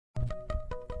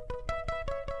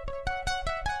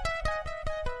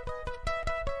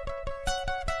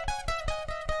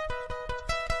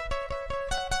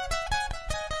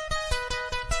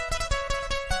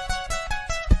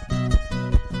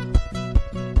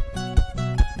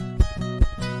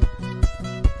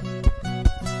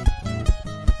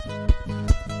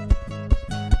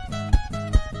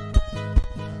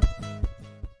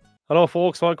Hello,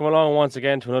 folks. Welcome along once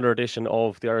again to another edition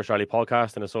of the Irish Rally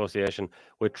Podcast in association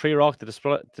with Tree Rock, the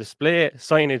display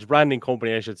signage branding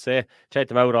company, I should say. Check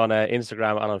them out on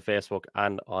Instagram and on Facebook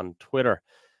and on Twitter.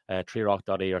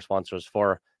 TreeRock.ie are sponsors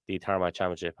for the Tarmac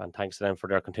Championship, and thanks to them for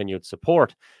their continued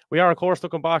support. We are, of course,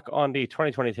 looking back on the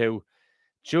 2022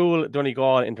 Dual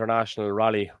Donegal International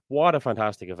Rally. What a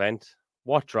fantastic event.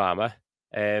 What drama.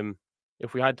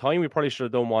 If we had time, we probably should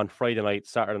have done one Friday night,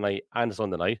 Saturday night, and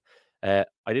Sunday night.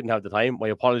 I didn't have the time. My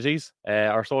apologies.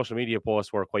 Our social media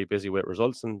posts were quite busy with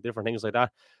results and different things like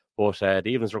that. But the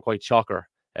evenings were quite shocker,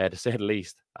 to say the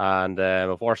least. And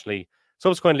unfortunately,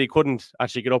 subsequently couldn't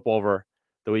actually get up over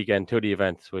the weekend to the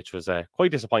event, which was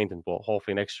quite disappointing. But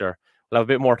hopefully next year we'll have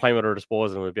a bit more time at our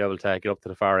disposal and we'll be able to get up to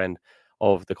the far end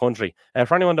of the country.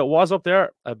 For anyone that was up there,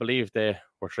 I believe they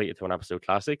were treated to an absolute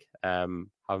classic. Having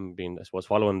been, I suppose,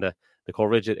 following the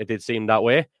coverage, it did seem that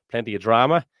way. Plenty of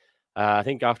drama. I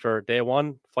think after day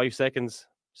one, 5 seconds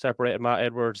separated Matt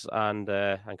Edwards and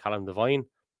Callum Devine.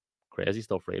 Crazy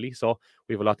stuff, really. So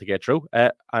we have a lot to get through.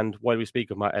 And while we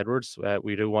speak of Matt Edwards,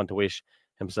 we do want to wish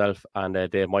himself and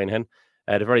Dave Moynihan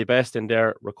the very best in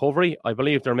their recovery. I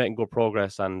believe they're making good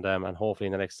progress, and hopefully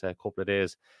in the next couple of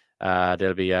days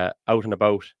they'll be out and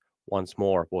about once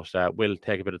more. But will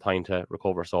take a bit of time to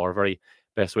recover. So our very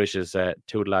best wishes to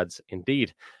the lads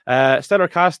indeed. Stellar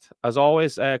cast, as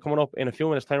always. Coming up in a few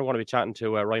minutes' time, we're going to be chatting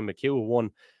to Ryan McHugh, who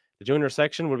won the junior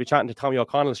section. We'll be chatting to Tommy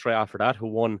O'Connell straight after that, who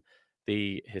won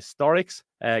the historics.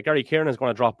 Gary Kiernan is going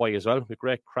to drop by as well. We had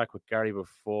great crack with Gary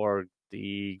before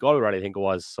the Galway Rally, I think it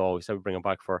was. So we said we'd bring him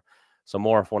back for some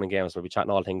more fun and games. We'll be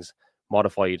chatting all things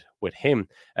modified with him.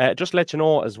 Just to let you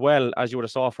know as well, as you would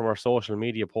have saw from our social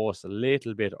media post a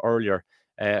little bit earlier,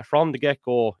 from the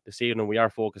get-go this evening, we are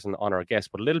focusing on our guests,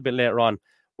 but a little bit later on,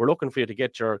 we're looking for you to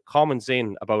get your comments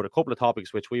in about a couple of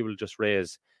topics, which we will just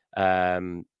raise, I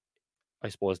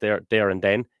suppose, there and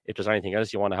then. If there's anything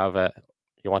else you want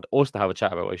us to have a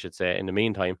chat about, I should say, in the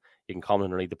meantime, you can comment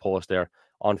underneath the post there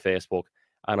on Facebook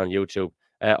and on YouTube.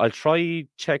 I'll try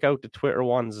check out the Twitter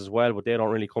ones as well, but they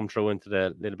don't really come through into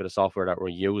the little bit of software that we're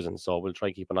using. So we'll try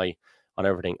to keep an eye on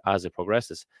everything as it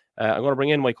progresses. I'm going to bring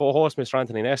in my co-host, Mr.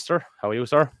 Anthony Nestor. How are you,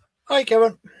 sir? Hi,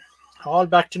 Kevin. All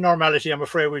back to normality. I'm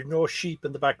afraid we've no sheep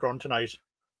in the background tonight.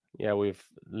 Yeah, we've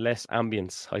less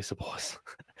ambience, I suppose.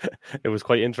 It was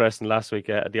quite interesting last week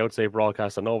at the outside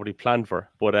broadcast that nobody planned for.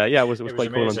 But it was quite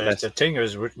amazing. Cool nonetheless. The thing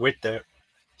is with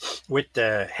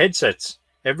the headsets,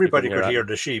 everybody could hear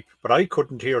the sheep, but I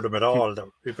couldn't hear them at all,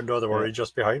 even though they were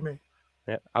just behind me.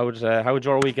 Yeah. How would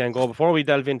your weekend go? Before we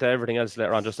delve into everything else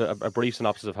later on, just a brief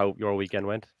synopsis of how your weekend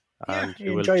went. And we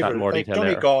will chat in more detail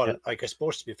Donegal, later. I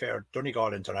suppose, to be fair,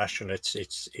 Donegal International,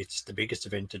 it's the biggest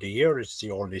event of the year. It's the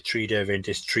only 3-day event.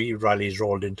 It's 3 rallies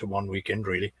rolled into one weekend,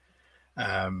 really.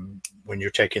 When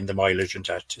you're taking the mileage and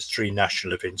that, it's 3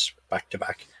 national events back to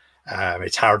back.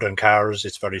 It's hard on cars.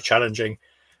 It's very challenging.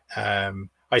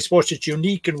 I suppose it's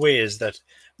unique in ways that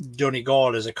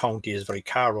Donegal as a county is very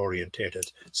car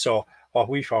orientated. So what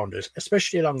we found is,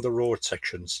 especially along the road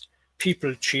sections,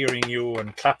 people cheering you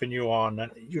and clapping you on,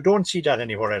 and you don't see that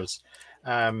anywhere else.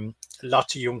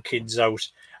 Lots of young kids out,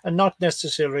 and not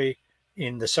necessarily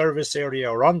in the service area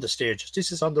or on the stages.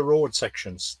 This is on the road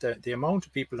sections. The amount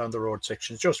of people on the road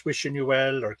sections just wishing you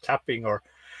well or clapping. Or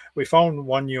we found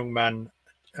one young man,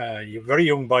 a very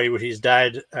young boy with his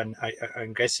dad, and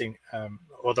I'm guessing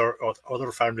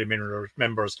other family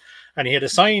members, and he had a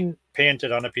sign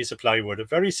painted on a piece of plywood, a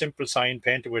very simple sign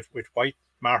painted with white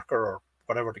marker or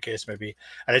whatever the case may be,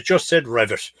 and it just said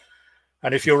 "Rev it."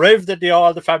 And if you revved it,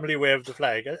 all the family waved the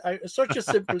flag. It's such a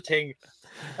simple thing.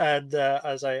 And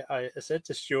as I said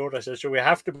to Stuart, I said, "Sure, we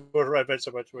have to put rev it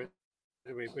so much." We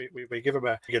give him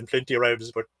again plenty of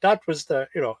revs, but that was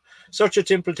such a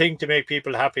simple thing to make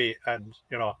people happy, and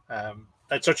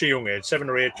at such a young age, 7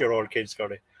 or 8 year old kids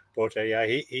got it. But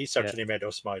he certainly made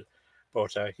us smile.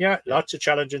 But lots of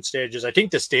challenging stages. I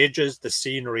think the stages, the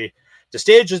scenery,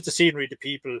 the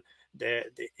people. They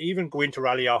even go into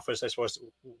rally office. I suppose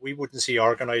we wouldn't see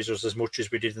organisers as much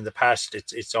as we did in the past.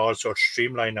 It's all sort of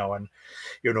streamlined now, and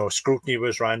scrutiny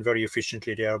was ran very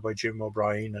efficiently there by Jim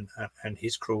O'Brien and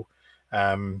his crew.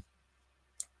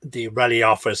 The rally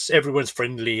office, everyone's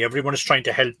friendly, everyone is trying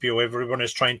to help you, everyone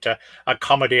is trying to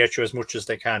accommodate you as much as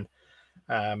they can.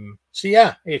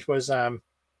 It was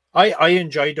I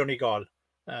enjoyed Donegal.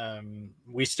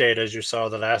 We stayed, as you saw,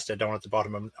 the last day down at the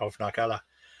bottom of Knockalla.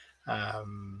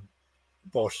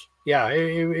 But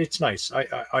it's nice.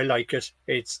 I like it.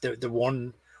 It's the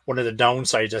one of the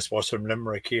downsides, I suppose, from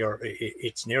Limerick here.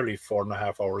 It's nearly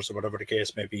 4.5 hours or whatever the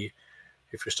case may be.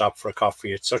 If you stop for a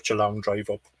coffee, it's such a long drive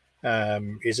up.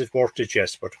 Is it worth it?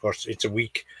 Yes, but of course it's a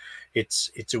week.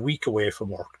 it's a week away from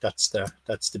work. That's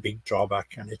the big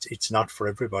drawback, and it's not for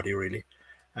everybody really.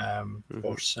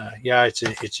 But yeah,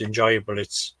 it's enjoyable.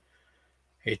 It's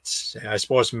I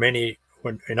suppose when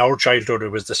in our childhood it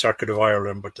was the Circuit of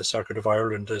Ireland, but the Circuit of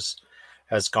Ireland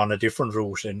has gone a different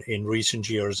route in recent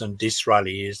years, and this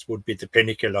rally would be the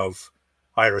pinnacle of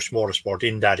Irish motorsport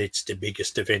in that it's the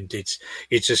biggest event.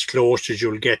 It's as close as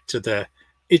you'll get to the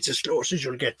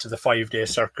 5-day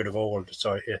Circuit of Old.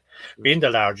 So being the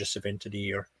largest event of the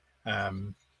year.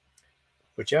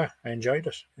 But yeah, I enjoyed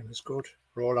it. It was good.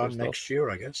 Roll on next year,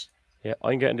 I guess. Yeah,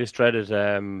 I'm getting this dreaded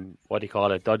what do you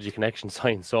call it, dodgy connection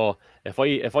sign. So if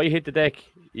I hit the deck,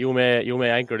 you may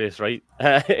anchor this right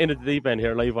into the deep end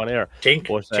here live on air. Think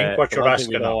what you're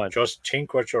asking now. Just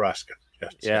think what you're asking.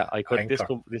 Yeah, I could.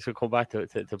 This could come back to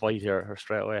bite here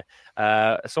straight away.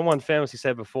 Someone famously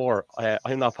said before,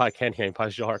 "I'm not Pat Kenny, I'm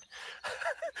Pat Short."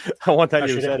 I won't tell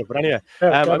you who said it, but anyway,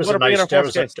 that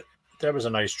was a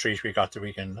nice treat we got the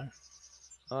weekend.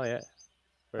 Oh yeah,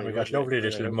 and we got lovely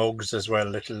little mugs as well,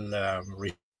 little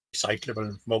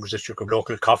recyclable mugs that you could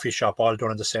local coffee shop, all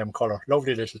done in the same colour.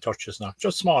 Lovely little touches now,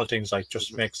 just small things like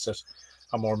just makes it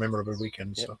a more memorable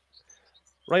weekend. Yeah. So,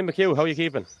 Ryan McHugh, how are you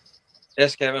keeping?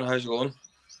 Yes, Kevin, how's it going?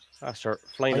 Sure,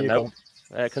 flying it now.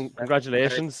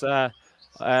 Congratulations. Talk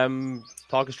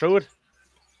us through it.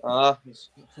 It's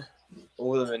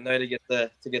over the moon now to get the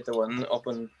win up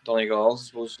in Donegal. I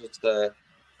suppose it's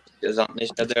as Anthony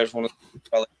said, there's one of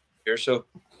the years, so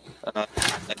to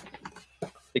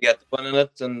get the win in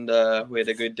it, and we had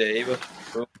a good day, but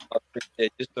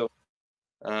stages, so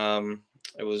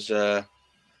it was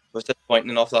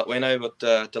disappointing enough that way now, but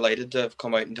delighted to have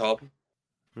come out on top.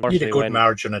 You had a good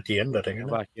margin at the end, I think.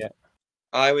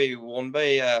 We won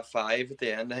by 5 at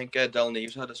the end. I think Dylan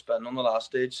Eves had a spin on the last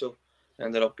stage, so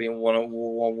ended up being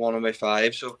one by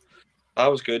 5. So that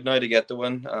was good now to get the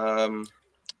win.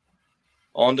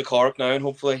 On to Cork now, and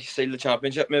hopefully seal the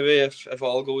championship maybe if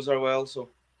all goes our well. So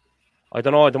I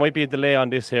don't know. There might be a delay on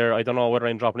this here. I don't know whether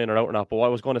I'm dropping in or out or not. But what I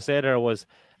was going to say there was,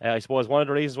 I suppose one of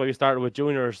the reasons why we started with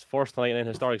juniors first night and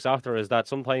historics after is that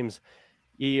sometimes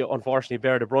you unfortunately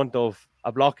bear the brunt of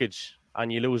a blockage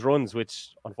and you lose runs, which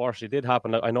unfortunately did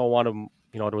happen. I know one of them,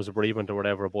 there was a bereavement or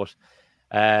whatever, but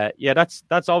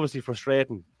that's obviously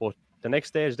frustrating. But the next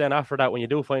stage then after that, when you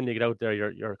do finally get out there,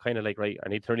 you're kind of like, right, I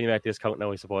need to really make this count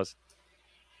now, I suppose.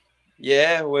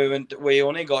 Yeah, we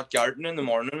only got Garden in the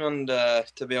morning, and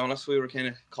to be honest, we were kind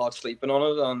of caught sleeping on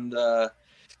it, and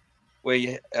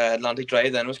Atlantic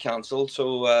Drive then was cancelled,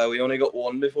 so we only got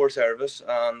one before service,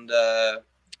 and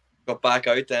got back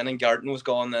out then, and Garden was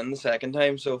gone then the second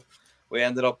time, so we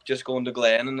ended up just going to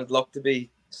Glen, and it looked to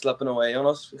be slipping away on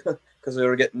us because we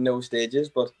were getting no stages,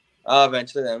 but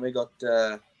eventually then we got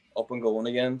up and going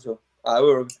again, so we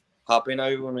were happy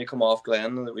now when we come off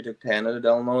Glen that we took 10 out of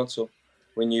Dylan on it, so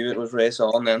we knew it was race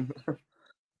on then.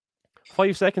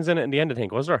 5 seconds in it in the end, I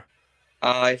think, was there?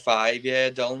 5, yeah.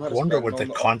 Dylan had I wonder with the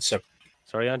concept.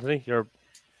 Sorry, Anthony,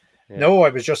 No, I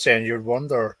was just saying you'd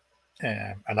wonder,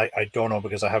 and I don't know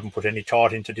because I haven't put any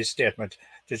thought into this statement.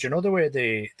 Did you know the way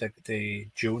the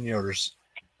juniors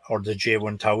or the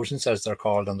J1000s, as they're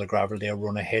called on the gravel, they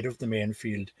run ahead of the main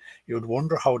field? You'd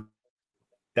wonder how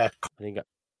that. I think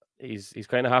he's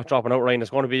kind of half dropping out, Ryan.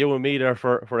 It's going to be you and me there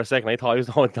for a second. I thought he was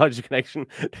on a dodgy connection,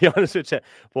 to be honest with you.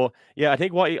 But yeah, I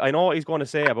think I know what he's going to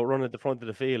say about running at the front of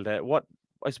the field. What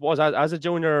I suppose as a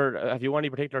junior, have you any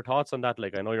particular thoughts on that?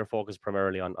 Like, I know you're focused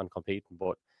primarily on competing,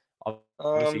 but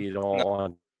obviously you don't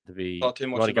want to be you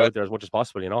want to get out there as much as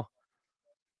possible,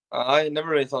 I never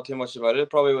really thought too much about it. It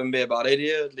probably wouldn't be a bad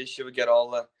idea. At least you would get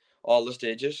all the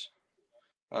stages.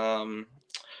 And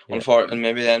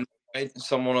maybe then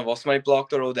someone of us might block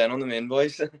the road then on the main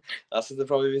boys. That's what they'll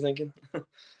probably be thinking.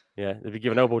 Yeah, they'll be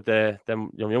giving out about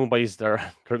them young boys.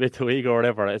 They're a bit too eager or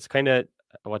whatever. It's kind of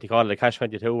what you call it, a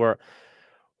catch-22,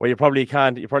 where you probably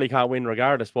can't win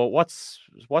regardless. But what's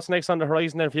next on the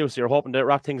horizon then for you? So you're hoping to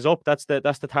wrap things up. That's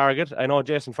the target. I know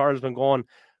Jason Farrell's been going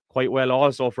quite well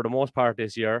also for the most part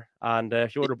this year, and a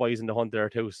few other boys in the hunt there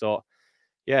too. So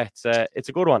yeah, it's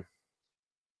a good one.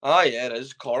 Yeah, it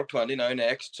is. Cork 20 now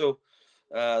next, so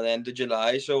the end of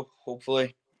July. So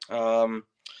hopefully, it'll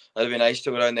be nice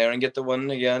to go down there and get the win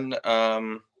again.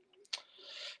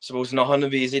 Suppose nothing will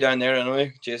be easy down there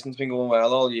anyway. Jason's been going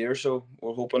well all year, so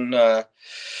we're hoping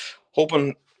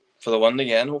for the win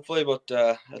again, hopefully. But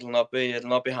it'll not be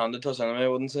handed to us anyway, I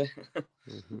wouldn't say.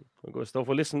 Good stuff.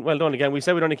 Well, listen, well done again. We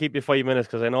said we'd only keep you 5 minutes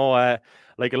because I know,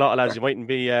 like a lot of lads, you mightn't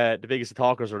be the biggest of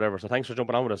talkers or whatever. So thanks for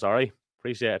jumping on with us. All right,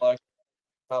 appreciate it.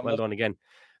 Well done again.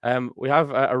 We have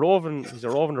he's a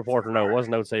roving reporter now. It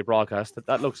wasn't outside broadcast.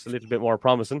 That looks a little bit more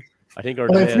promising. I think our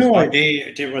Well, I delay have is no back.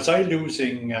 idea. Was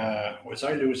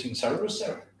I losing service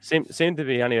there? Seem to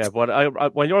be anyway.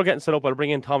 But while you're getting set up, I'll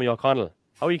bring in Tommy O'Connell.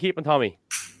 How are you keeping, Tommy?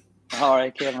 All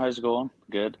right, Kieran, how's it going?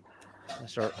 Good.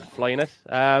 Sure, flying it.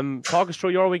 Talk us through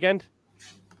your weekend.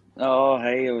 Oh,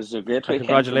 hey, it was a great weekend.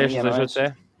 Congratulations, for me, I should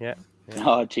say. Yeah.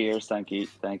 Oh, cheers, thank you.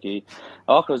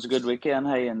 Oh, it was a good weekend,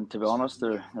 hey, and to be honest,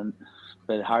 a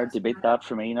bit hard to beat that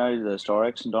for me now. The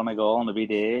Historics and Donegal and the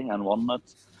BDA and won it.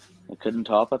 I couldn't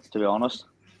top it, to be honest.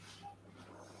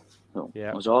 So Yeah.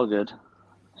 it was all good.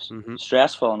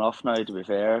 Stressful enough now, to be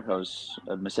fair. I was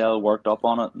myself worked up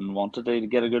on it and wanted to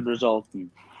get a good result, and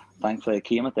thankfully it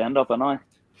came at the end up, and I.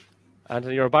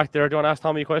 Anthony, you're back there. Do you want to ask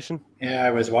Tommy a question? Yeah,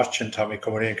 I was watching Tommy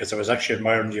coming in because I was actually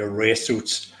admiring your race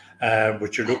suits,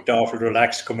 which you looked awful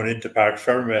relaxed coming into Park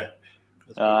Ferme.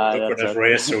 Looking at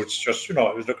race suits, just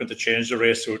I was looking to change the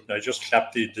race suit, and I just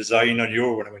clapped the design on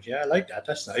you, and I went, "Yeah, I like that.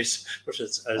 That's nice." But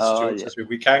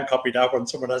we can't copy that one.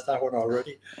 Someone has that one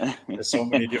already. There's so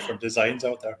many different designs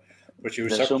out there. But you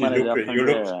certainly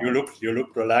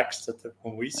look relaxed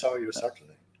when we saw you,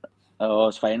 certainly. Oh, I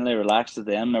was finally relaxed at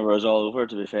the end. It was all over,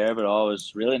 to be fair, but I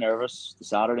was really nervous. The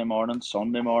Saturday morning,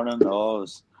 Sunday morning, it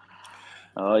was,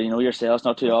 you know yourself,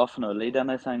 not too often to lead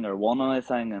anything or won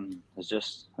anything, and it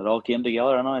all came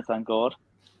together, and I thank God.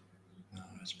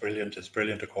 It's brilliant. It's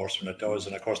brilliant, of course, when it does.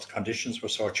 And of course, the conditions were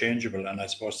so changeable. And I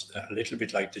suppose a little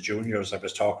bit like the juniors, I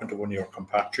was talking to one of your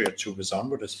compatriots who was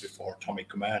on with us before, Tommy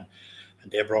Coman,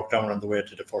 and they broke down on the way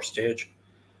to the first stage.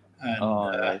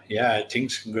 And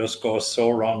things can just go so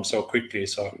wrong so quickly.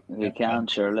 So they can.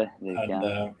 To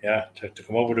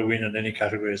come over to win in any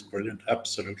category is brilliant.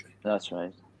 Absolutely. That's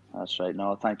right.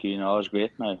 No, thank you. No, it was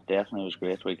great. No, definitely was a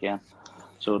great weekend.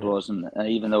 So it wasn't, and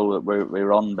even though we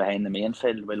run behind the main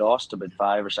field, we lost about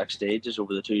 5 or 6 stages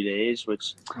over the 2 days,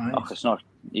 which it's not.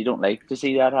 You don't like to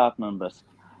see that happening, but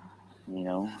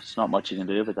it's not much you can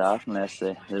do about that unless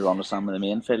they run to some of the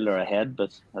main field or ahead.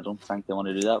 But I don't think they want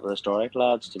to do that with historic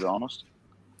lads, to be honest.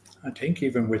 I think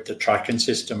even with the tracking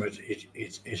system,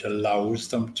 it allows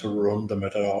them to run them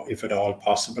if at all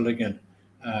possible again.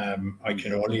 I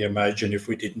can only imagine if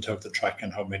we didn't have the tracking,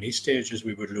 how many stages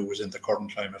we would lose in the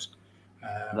current climate.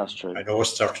 That's true. I know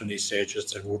certainly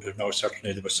stages that would have now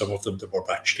certainly there were some of them that were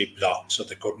actually blocked, so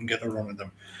they couldn't get a run in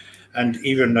them. And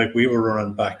even like we were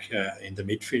running back in the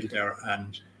midfield there,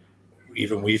 and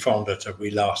even we found that we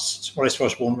lost. Well, I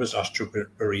suppose one was lost through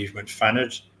bereavement.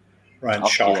 Fanad ran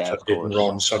short and didn't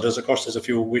run. So there's a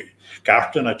few.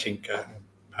 Garton, I think,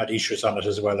 had issues on it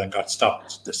as well and got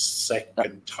stopped the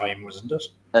second time, wasn't it?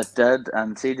 It did,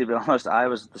 and see, to be honest, I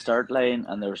was at the start line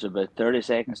and there was about 30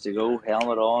 seconds to go,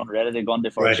 helmet on, ready to go into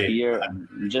first gear,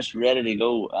 and just ready to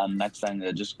go, and next thing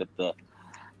they just got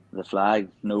the flag,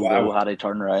 go, had to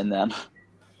turn around then.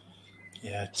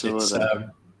 Yeah, there's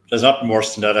nothing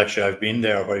worse than that, actually. I've been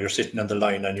there where you're sitting on the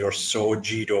line and you're so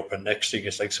G'd up, and next thing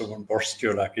it's like someone burst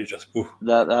you, like you just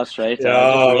That's right. Just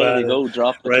ready to go,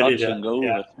 drop the clutch and go.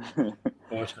 Yeah.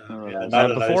 But,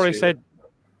 before I said,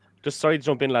 just sorry to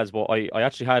jump in, lads, but I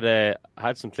actually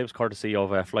had some clips courtesy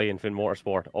of Flying Finn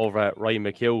Motorsport over at Ryan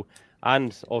McHugh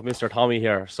and of Mr. Tommy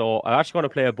here. So I'm actually going to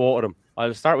play a both of them.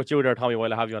 I'll start with you there, Tommy,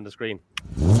 while I have you on the screen.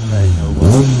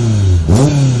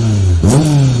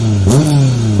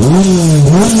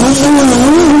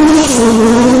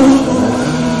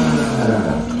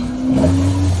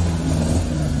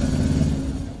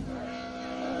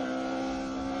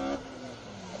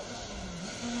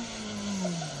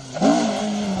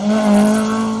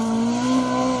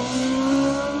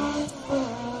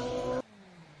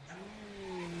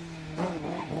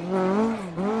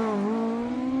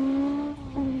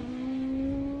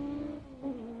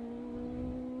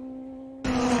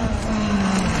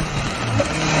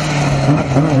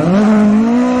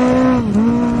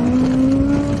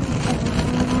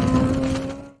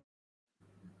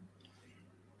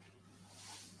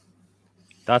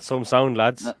 That's some sound,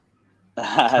 lads.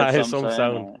 That is some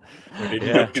sound.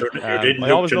 I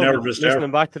always love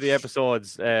listening back to the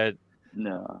episodes.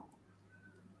 No.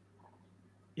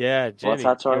 Yeah, Jamie, what's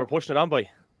that, sorry? You were pushing it on, boy.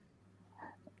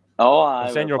 Oh,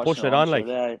 I'm saying you were pushing it on, like.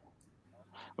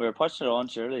 We were pushing it on,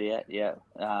 surely, yeah.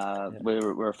 We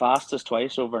were fastest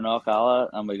twice over Knockalla,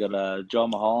 and we got a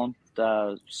John Mulholland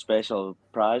special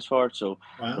prize for it. So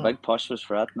the big push was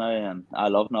for it now, and I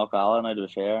love Knockalla now, to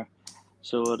be fair.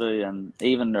 So do, and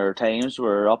even their times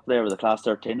were up there with the Class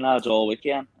 13 lads all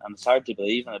weekend, and it's hard to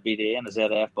believe in a BDA and a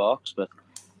ZF box, but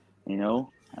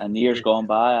and years gone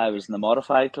by, I was in the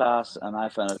modified class, and I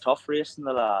found it tough racing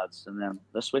the lads, and then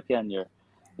this weekend you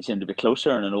seem to be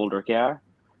closer in an older car,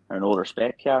 or an older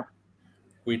spec car.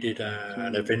 We did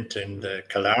an event in the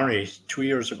Killarney 2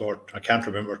 years ago, I can't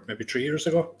remember, maybe 3 years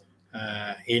ago,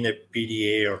 in a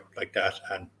BDA or like that,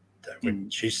 and when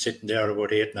she's sitting there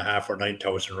about 8,500 or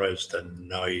 9,000 revs, the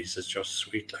noise is just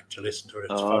sweet, like to listen to it.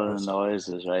 It's fabulous. The noise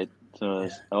is right. So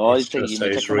it's just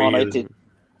take them all out to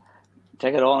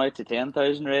take it all out to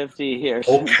 10,000 rev to hear.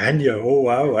 Oh, can you? Oh,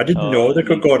 wow! I didn't know they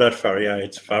could go that far. Yeah,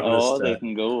 it's fabulous. Oh, they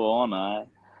can go on,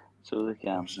 so they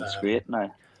can. It's great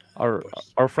now.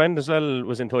 Our friend as well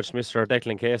was in touch, Mr.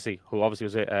 Declan Casey, who obviously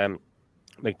was at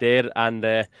McDade,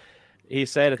 and he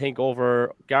said, I think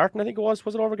over Garton, I think it was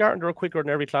it over Garton, they were quicker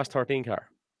than every Class 13 car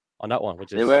on that one,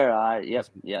 which is... They were,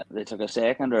 they took a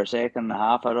second or a second and a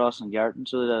half at us in Garton,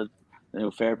 so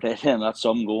that, fair play to them, that's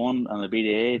some going on the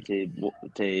BDA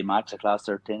to max a Class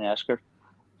 13 Escort.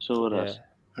 So it is.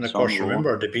 And of course,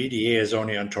 remember, the BDA is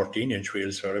only on 13-inch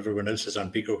wheels, where everyone else is on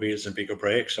bigger wheels and bigger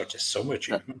brakes, so it's some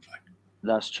achievement.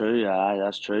 That's true,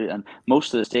 that's true. And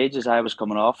most of the stages I was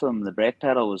coming off them, the brake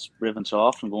pedal was riven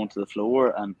soft and going to the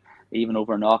floor, and even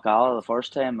over Knockalla the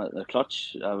first time, the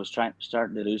clutch, I was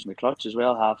starting to lose my clutch as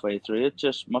well halfway through. It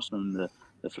just must have been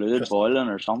the fluid just boiling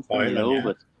or something,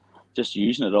 but just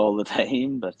using it all the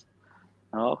time. But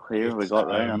here we got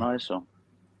round now, so.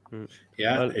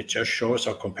 Yeah, it just shows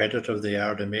how competitive they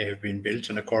are. They may have been built,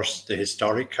 and of course the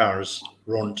historic cars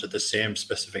run to the same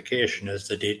specification as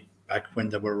they did back when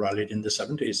they were rallied in the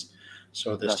 70s.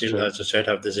 So they still, as I said,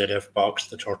 have the ZF box,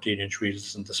 the 13-inch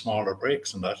wheels and the smaller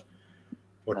brakes and that.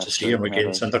 But to see them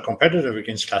against, and they're competitive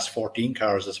against Class 14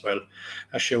 cars as well.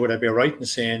 Actually, would I be right in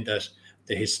saying that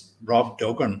Rob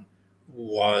Duggan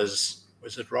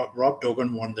Rob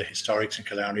Duggan won the historics in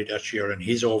Killarney that year, and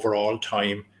his overall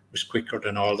time was quicker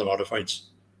than all the modifieds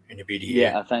in the BDA.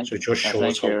 Yeah, I think. So it just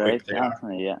shows how quick they are.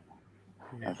 Yeah.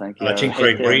 I think. And I think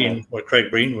Craig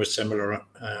Breen was similar.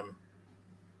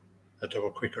 That they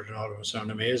were quicker than all of them. So an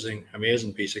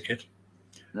amazing piece of kit.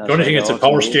 The only thing is the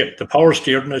power steer. The power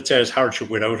steering, it says hardship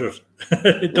without it.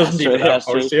 It doesn't even have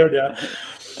power steering.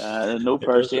 Yeah. No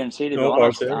power steering. See, to be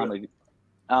honest,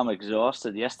 I'm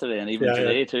exhausted yesterday and even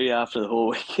today too after the whole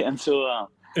weekend. So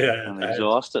I'm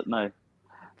exhausted now.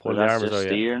 But that's just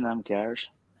steering them cars.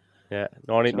 Yeah,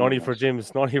 no need for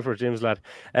gyms, lad.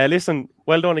 Listen,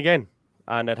 well done again,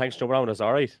 and thanks for around us.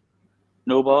 All right.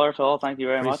 No bother at all. Thank you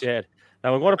very much.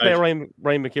 Now, I'm going to play Ryan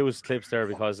McHugh's clips there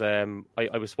because I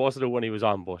was supposed to do it when he was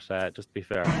on, but just to be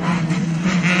fair.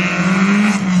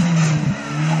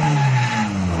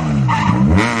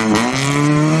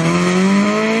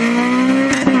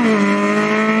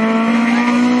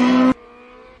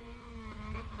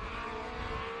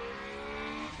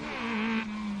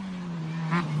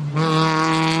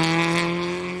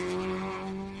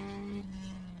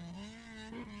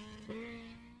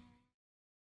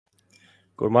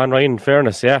 Good man, Ryan. In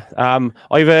fairness, yeah.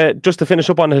 I've just to finish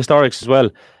up on the historics as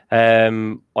well.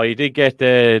 I did get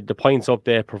the points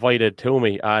update provided to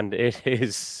me, and it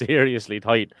is seriously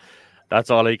tight. That's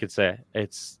all I could say.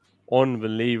 It's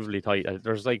unbelievably tight.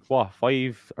 There's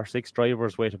 5 or 6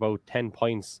 drivers with about 10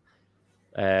 points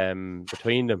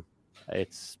between them.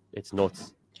 It's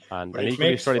nuts, and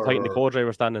equally very tight in the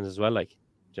co-driver standings as well.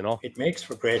 It makes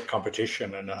for great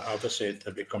competition, and obviously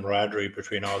there'll be camaraderie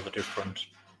between all the different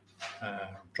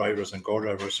drivers and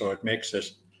co-drivers, so it makes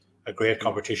it a great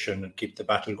competition and keep the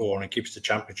battle going and keeps the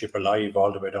championship alive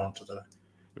all the way down to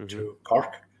to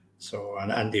Cork. So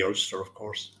and the Ulster, of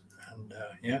course, and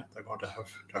they're going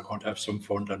to have some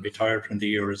fun. They'll be tired when the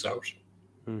year is out.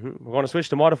 We're going to switch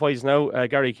to modifieds now.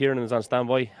 Gary Kiernan is on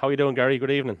standby. How are you doing, Gary?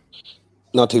 Good evening.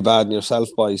 Not too bad. And yourself,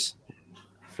 boys?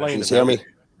 Flying. Can you hear me?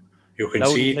 You can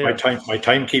see my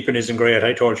timekeeping isn't great.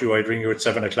 I told you I'd ring you at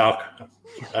 7 o'clock.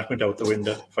 That went out the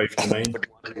window, 5 to 9.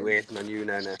 I'll be waiting on you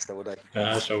now, Nesta, would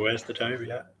I? So where's the time?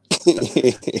 Yeah.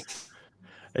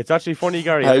 It's actually funny,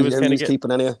 Gary. How are you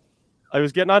keeping anyway? I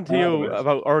was getting on to you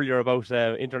earlier about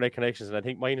internet connections, and I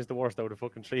think mine is the worst out of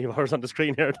fucking 3 hours on the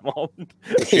screen here at the moment.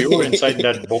 You were inside in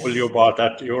that bubble you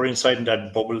bought. You're inside in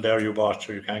that bubble there you bought,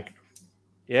 so you can't.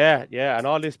 Yeah, and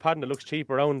all this padding that looks cheap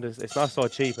around it's not so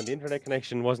cheap, and the internet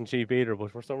connection wasn't cheap either,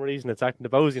 but for some reason it's acting the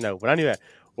bowsy now. But anyway,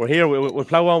 we're here, we'll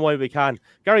plough on while we can.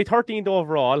 Gary, 13th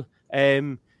overall.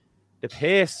 The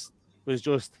pace was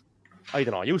just, I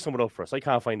don't know, you sum it up for us. I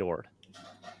can't find the word.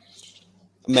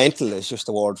 Mental is just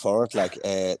the word for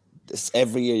it.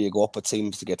 Every year you go up, it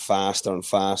seems to get faster and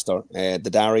faster. The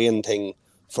Darien thing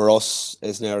for us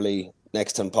is nearly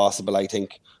next to impossible, I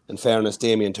think. In fairness,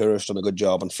 Damien Tourish done a good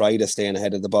job on Friday staying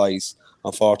ahead of the boys.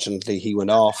 Unfortunately, he went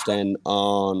off then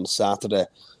on Saturday.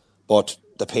 But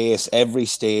the pace, every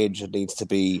stage, it needs to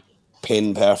be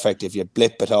pin perfect. If you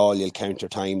blip at all, you'll count your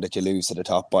time that you lose to the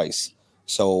top boys.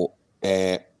 So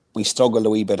we struggled a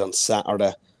wee bit on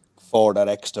Saturday for that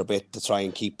extra bit to try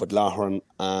and keep with Laughran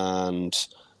and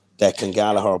Declan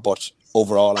Gallagher. But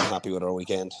overall, I'm happy with our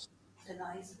weekend.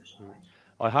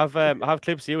 I have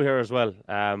clips of you here as well.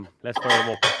 Let's fire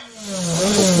them up.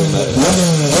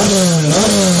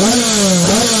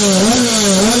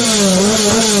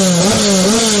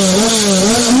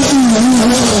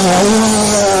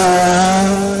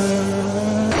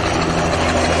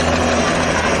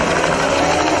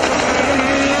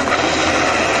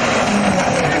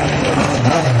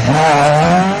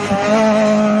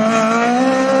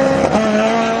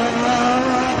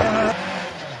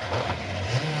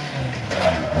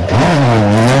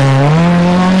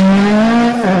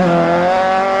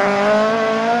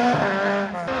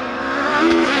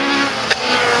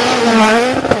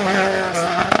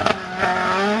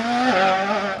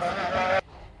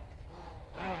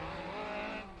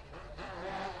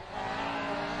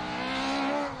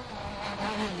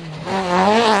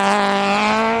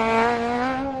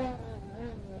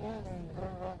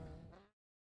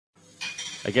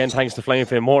 Again, thanks to Flying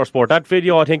Flame Motorsport. That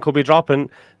video, I think, could be dropping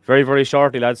very, very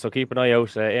shortly, lads. So keep an eye out.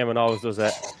 Eamon always does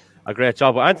a great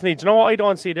job. But Anthony, do you know what I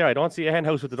don't see there? I don't see a hen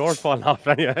house with the doors falling off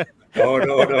anyway. No.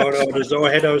 There's no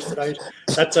hen house tonight.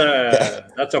 That's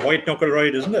a white knuckle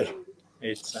ride, isn't it?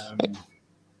 It's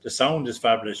the sound is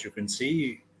fabulous. You can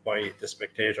see why the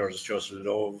spectators just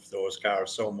love those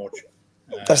cars so much.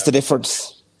 That's the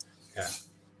difference. Yeah.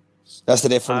 That's the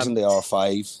difference in the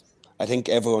R5. I think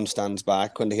everyone stands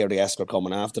back when they hear the Esker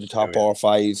coming after the top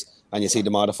R5s, and you see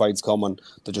the modifieds coming.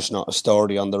 They're just not as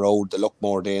sturdy on the road. They look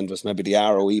more dangerous. Maybe the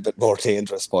are a wee bit more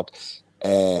dangerous, but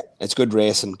it's good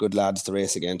racing, good lads to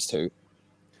race against too.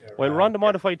 Well, we're on the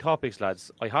modified topics, lads.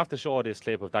 I have to show this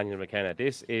clip of Daniel McKenna.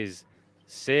 This is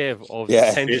save of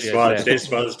the century. This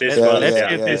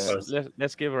was.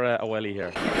 Let's give her a welly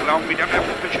here. Long medium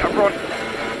left to Chevron,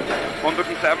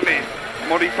 170.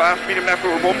 Muddy fast medium left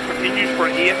over bump continues for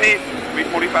 80. With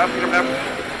muddy fast medium left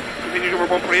continues over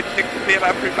bump for 86. Straight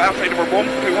up through fast side over bump.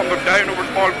 200 down over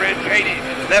small grade shady.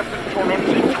 Left with turn on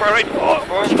 6 square right.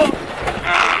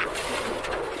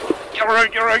 Get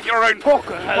around.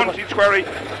 Fucking hell. 1 square right.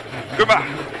 Go back.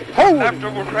 Left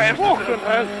over crest. Fucking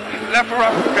hell. Left over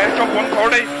after crest up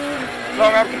 140.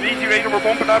 Long after the easy right over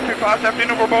bump and that too fast left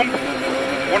in over bump.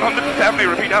 170,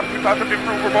 repeat after too fast,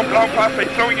 different over bump, long fast, right,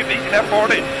 slowing it easy, left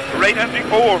 40, right entry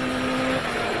 4.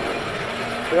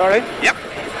 You alright? Yep.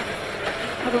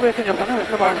 How do we think you're going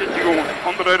to Back into going,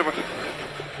 100 out of it.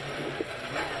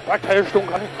 Back tires don't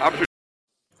got it. Absolutely.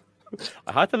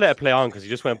 I had to let it play on because he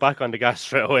just went back on the gas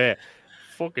straight away.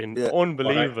 Fucking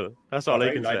unbelievable. That's all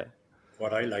I can say.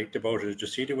 What I liked about it is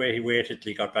just see the way he waited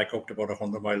till he got back up to about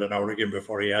 100 mile an hour again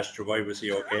before he asked you why was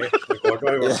he okay.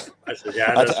 I said,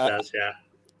 that's.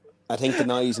 I think the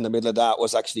noise in the middle of that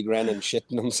was actually Grennan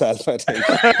shitting himself, I think.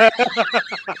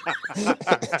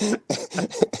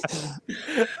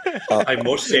 I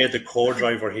must say the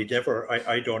co-driver,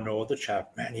 I don't know the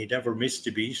chap, man, he never missed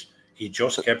a beat. He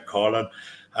just kept calling.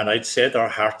 And I'd said our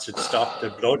hearts had stopped. The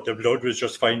blood was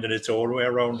just finding its own way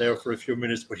around there for a few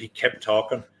minutes, but he kept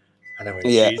talking. And I went,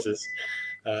 Jesus.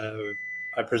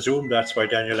 I presume that's why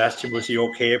Daniel asked him, was he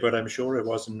okay? But I'm sure it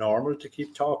wasn't normal to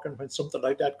keep talking when something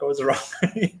like that goes wrong.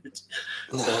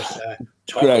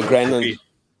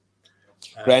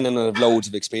 Grennan had loads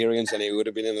of experience, and he would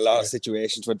have been in a lot of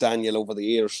situations with Daniel over the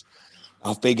years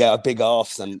of big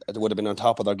offs, and it would have been on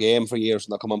top of their game for years,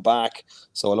 and they're coming back.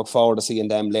 So I look forward to seeing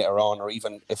them later on, or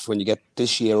even if when you get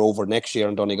this year over next year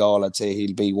in Donegal, I'd say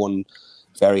he'll be one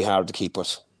very hard to keep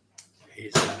with.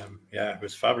 He's it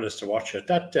was fabulous to watch it.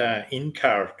 That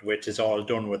in-car, which is all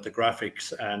done with the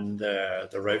graphics and the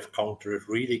rev counter, it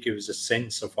really gives a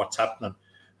sense of what's happening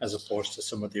as opposed to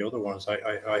some of the other ones.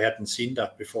 I hadn't seen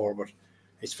that before, but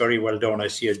it's very well done. I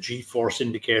see a G-force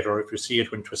indicator. If you see it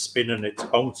when it was spinning, it's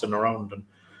bouncing around, and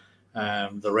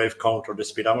the rev counter, the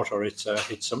speedometer, it's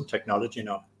some technology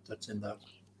now that's in that.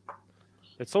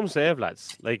 It's some save,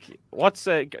 lads. Like, what's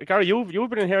Gary? You've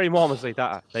been in hairy moments like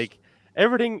that. Like,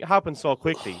 everything happens so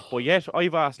quickly, but yet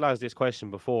I've asked lads this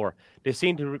question before. They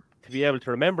seem to be able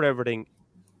to remember everything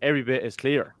every bit as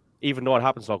clear, even though it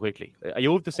happens so quickly. Are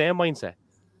you of the same mindset?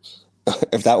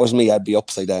 If that was me, I'd be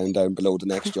upside down below the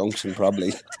next junction,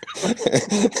 probably.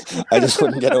 I just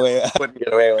wouldn't get away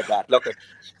with that. Look,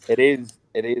 it is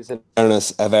in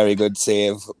fairness a very good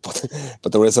save,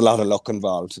 but there is a lot of luck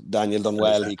involved. Daniel done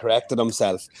well. He corrected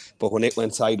himself, but when it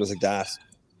went sideways like that,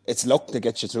 it's luck to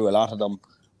get you through a lot of them,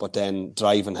 but then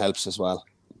driving helps as well.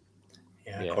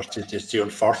 Yeah, of course, it's the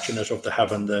unfortunate of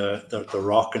having the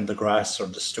rock in the grass or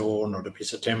the stone or the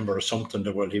piece of timber or something.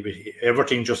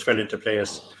 Everything just fell into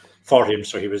place for him,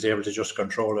 so he was able to just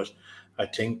control it. I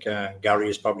think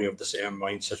Gary is probably of the same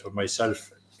mindset with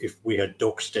myself. If we had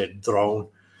ducks, they'd drown.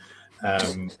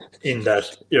 in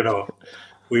that,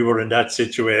 we were in that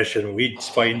situation. We'd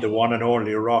find the one and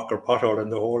only rock or pothole in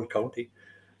the whole county.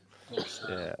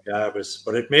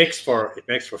 But it makes for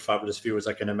fabulous views.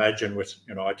 I can imagine with,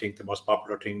 I think the most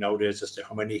popular thing nowadays is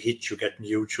how many hits you get on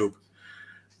YouTube.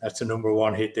 That's the number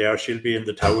one hit there. She'll be in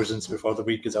the thousands before the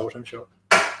week is out, I'm sure.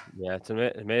 Yeah, it's an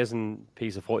amazing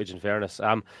piece of footage, in fairness.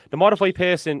 The modified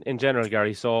pace in general,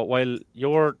 Gary, so while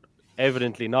you're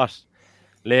evidently not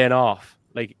laying off,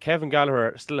 like Kevin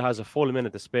Gallagher still has a full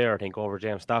minute to spare, I think, over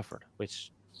James Stafford,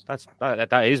 which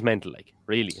that is mental, like,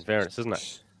 really, in fairness, isn't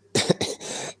it?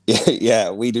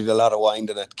 Yeah, we did a lot of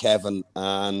winding at Kevin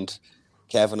and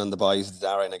the boys,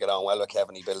 Darren, I get on well with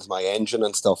Kevin. He builds my engine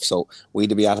and stuff, so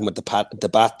we'd be at him with the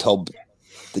bathtub.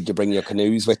 Did you bring your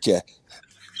canoes with you?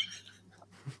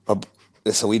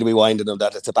 So we'd be winding him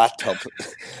that it's a bathtub.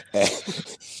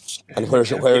 And where's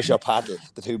your paddle?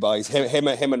 The two boys, him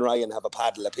and Ryan have a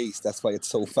paddle apiece. That's why it's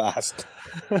so fast.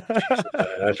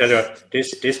 I'll tell you,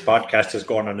 this podcast is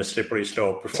going on a slippery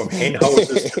slope. From hen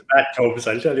houses to bathtubs,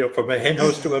 I'll tell you, from a hen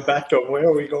house to a bathtub, where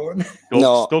are we going?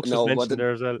 Stokes mentioned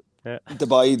there as well. Yeah.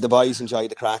 The boys enjoy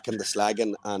the crack and the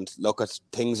slagging, and look at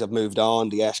things have moved on.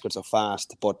 The Escorts are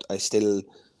fast, but I still,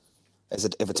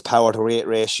 if it's power to rate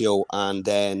ratio and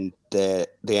then the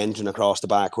engine across the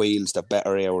back wheels, the better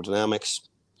aerodynamics.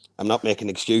 I'm not making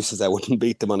excuses. I wouldn't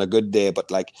beat them on a good day, but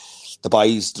like the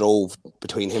boys drove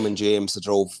between him and James, they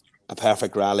drove a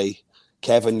perfect rally.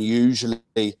 Kevin usually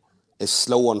is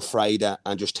slow on Friday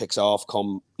and just takes off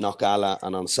come Knockalla,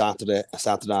 and on Saturday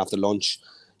after lunch,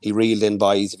 he reeled in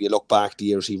boys. If you look back the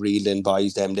years, he reeled in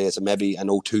boys them days, and maybe I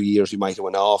know 2 years he might have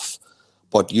went off,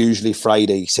 but usually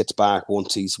Friday he sits back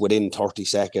once he's within 30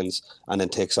 seconds and then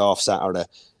takes off Saturday.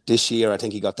 This year, I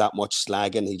think he got that much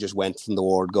slagging. He just went from the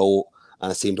word go,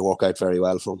 and it seemed to work out very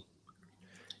well for him.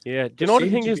 Yeah, do you know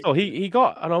the thing is though? He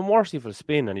got an unmerciful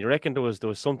spin, and you reckon there was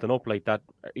something up like that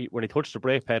when he touched the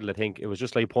brake pedal. I think it was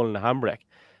just like pulling the handbrake,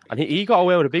 and he got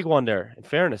away with a big one there. In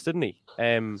fairness, didn't he?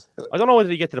 I don't know whether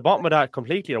he get to the bottom of that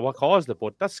completely or what caused it,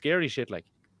 but that's scary shit. Like,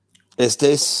 is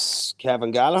this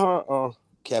Kevin Gallagher or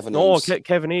Kevin Eves? No,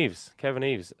 Kevin Eves. Kevin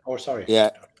Eves. Oh, sorry.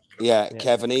 Yeah.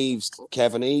 Kevin Eves.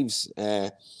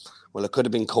 Well, it could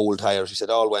have been cold tires. He said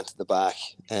all went to the back.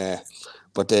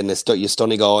 But then you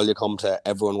Donegal, you come to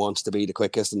everyone wants to be the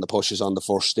quickest and the pushes on the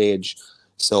first stage.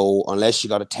 So unless you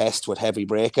got a test with heavy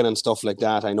braking and stuff like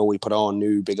that, I know we put on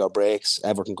new, bigger brakes.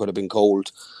 Everything could have been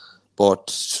cold.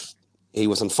 But he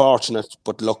was unfortunate,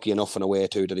 but lucky enough in a way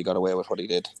too that he got away with what he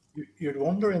did. You'd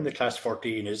wonder in the Class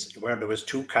 14 is where there was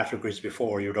two categories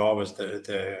before. You'd always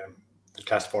the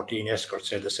Class 14 Escorts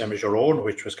say the same as your own,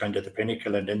 which was kind of the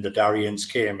pinnacle, and then the Darians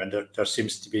came, and there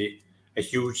seems to be a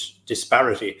huge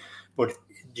disparity. But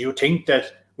do you think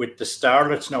that with the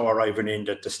Starlets now arriving in,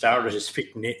 that the Starlet is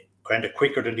fitting it kind of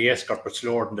quicker than the Escort but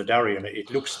slower than the Darien?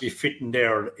 It looks to be fitting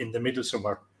there in the middle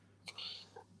somewhere.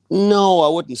 No, I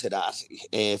wouldn't say that.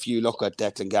 If you look at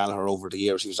Declan Gallagher over the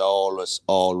years, he was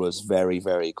always very,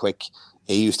 very quick.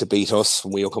 He used to beat us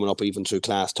when we were coming up, even through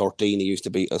Class 13, he used to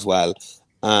beat as well.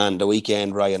 And the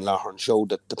weekend, Ryan Loughlin showed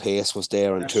that the pace was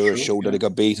there, and Tours showed that he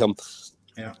could beat him.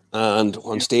 Yeah. And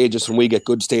on stages, when we get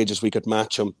good stages, we could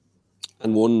match him.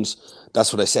 And ones,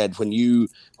 that's what I said. When you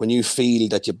feel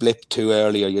that you blip too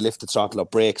early or you lift the throttle or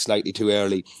brake slightly too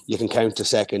early, you can count to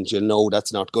seconds. You'll know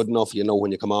that's not good enough. You know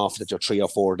when you come off that you're 3 or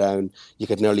 4 down. You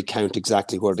could nearly count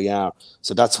exactly where they are.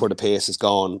 So that's where the pace has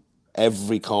gone.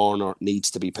 Every corner needs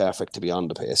to be perfect to be on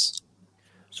the pace.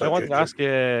 So I wanted to ask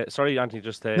you, sorry, Anthony,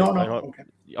 just okay.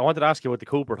 I wanted to ask you about the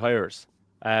Cooper tires.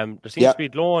 There seems to be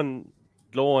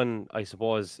glowing, I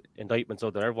suppose, indictments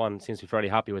out there. Everyone seems to be fairly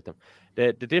happy with them.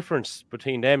 The difference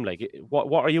between them, like,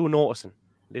 what are you noticing?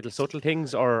 Little subtle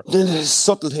things, or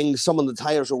subtle things? Some of the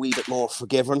tires are a wee bit more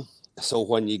forgiving. So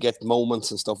when you get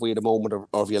moments and stuff, we had a moment,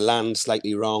 or if you land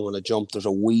slightly wrong on a jump, there's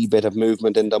a wee bit of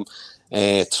movement in them.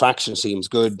 Traction seems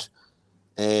good.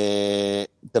 They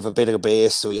have a bit of a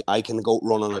base, so I can go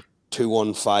run on a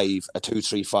 215, a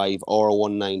 235, or a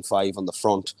 195 on the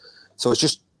front. So it's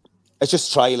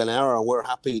just trial and error, and we're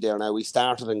happy there now. We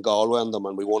started in Galway on them,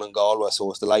 and we won in Galway, so I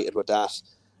was delighted with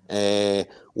that.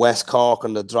 West Cork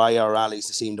and the drier rallies,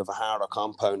 they seem to have a harder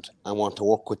compound and want to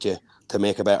work with you to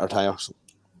make a better tyres.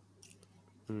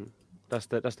 That's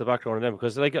the background of them,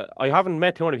 because like I haven't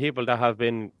met too many people that have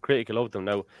been critical of them.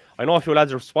 Now I know a few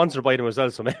lads are sponsored by them as well,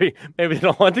 so maybe they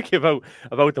don't want to give out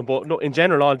about them. But no, in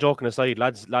general, all joking aside,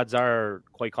 lads are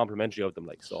quite complimentary of them.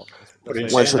 Like so.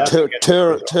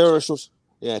 Well,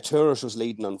 Tourish was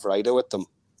leading on Friday with them,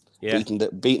 beating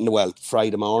the well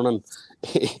Friday morning.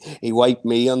 He wiped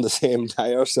me on the same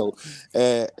tyre, so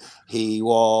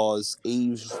Eves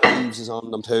is on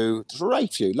them too. There's a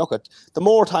right few. Look at the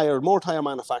more tyre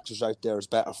manufacturers out there is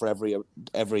better for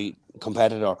every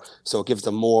competitor. So it gives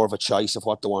them more of a choice of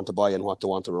what they want to buy and what they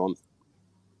want to run.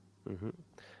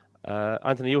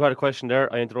 Anthony, you had a question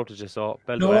there. I interrupted you, so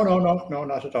no,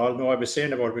 not at all. No, I was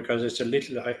saying about it because it's a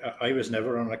little. I was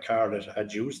never on a car that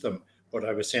had used them. But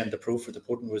I was saying the proof of the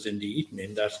pudding was in the eating,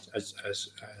 in that,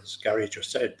 as Gary just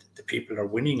said, the people are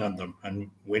winning on them, and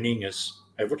winning is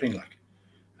everything.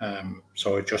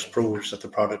 So it just proves that the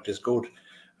product is good,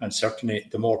 and certainly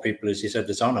the more people, as he said,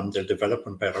 is on them, they'll develop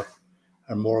them better,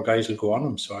 and more guys will go on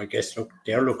them. So I guess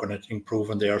they're looking at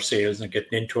improving their sales and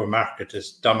getting into a market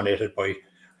that's dominated by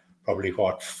probably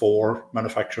 4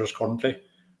 manufacturers currently.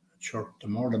 Sure, the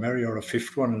more the merrier. A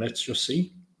 5th one, let's just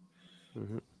see.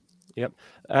 Yep.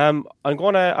 I'm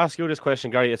going to ask you this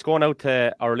question, Gary. It's going out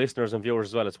to our listeners and viewers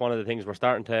as well. It's one of the things we're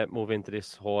starting to move into,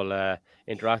 this whole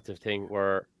interactive thing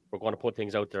where we're going to put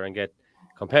things out there and get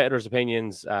competitors'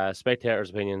 opinions, spectators'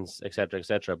 opinions, etc.,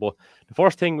 etc. But the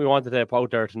first thing we wanted to put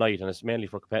out there tonight, and it's mainly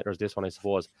for competitors, this one, I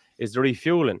suppose, is the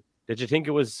refueling. Did you think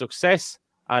it was a success,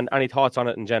 and any thoughts on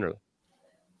it in general?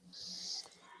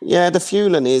 Yeah, the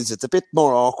fueling it's a bit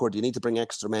more awkward. You need to bring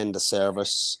extra men to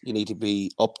service. You need to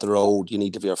be up the road. You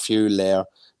need to be your fuel there.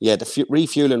 Yeah, the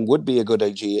refueling would be a good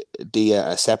idea,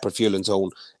 a separate fueling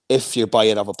zone, if you buy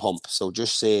it off a pump. So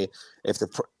just say, if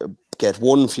get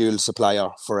one fuel supplier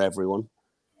for everyone,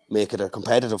 make it a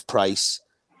competitive price,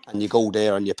 and you go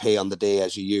there and you pay on the day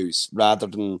as you use, rather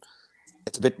than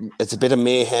it's a bit of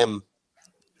mayhem.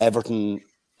 Everton,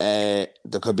 there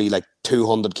could be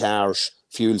 200 cars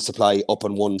fuel supply up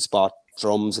in one spot,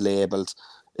 drums labelled.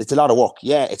 It's a lot of work.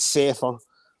 Yeah, it's safer,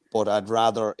 but I'd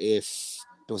rather if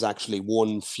there was actually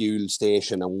one fuel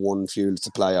station and one fuel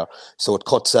supplier. So it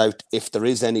cuts out, if there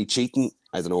is any cheating,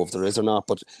 I don't know if there is or not,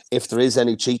 but if there is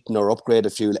any cheating or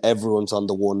upgraded fuel, everyone's on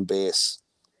the one base.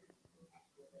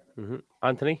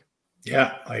 Anthony?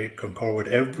 Yeah, I concur with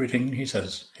everything he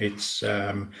says. It's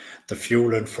the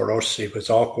fueling for us, it was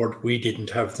awkward. We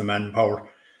didn't have the manpower.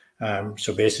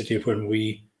 So basically, when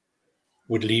we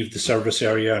would leave the service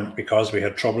area, and because we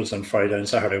had troubles on Friday and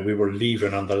Saturday, we were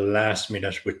leaving on the last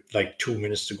minute with 2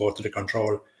 minutes to go to the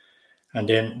control. And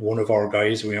then one of our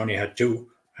guys, we only had 2,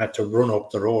 had to run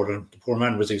up the road, and the poor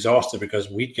man was exhausted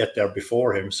because we'd get there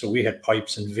before him. So we had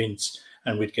pipes and vents,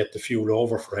 and we'd get the fuel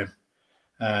over for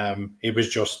him. It was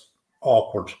just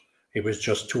awkward. It was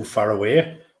just too far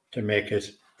away to make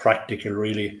it practical,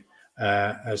 really.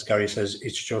 As Gary says,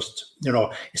 it's just,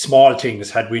 small things.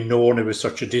 Had we known it was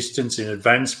such a distance in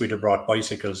advance, we'd have brought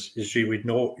bicycles. You'd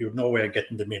no way of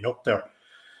getting them in up there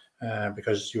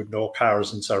because you'd no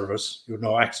cars in service. You'd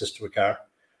no access to a car.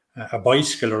 A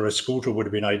bicycle or a scooter would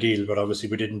have been ideal, but obviously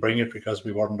we didn't bring it because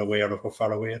we weren't aware of how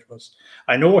far away it was.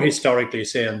 I know historically,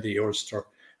 saying the Ulster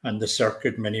and the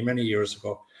circuit many, many years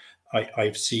ago,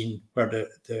 I've seen where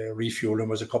the refueling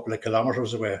was a couple of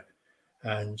kilometres away.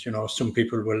 And, some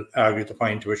people will argue the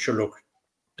point to it, sure, look,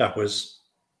 that was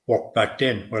work back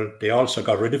then. Well, they also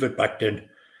got rid of it back then.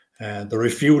 The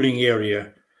refueling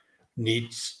area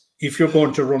needs, if you're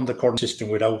going to run the current system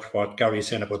without what Gary is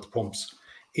saying about the pumps,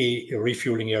 a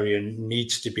refueling area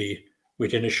needs to be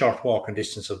within a short walking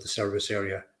distance of the service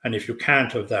area. And if you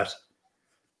can't have that,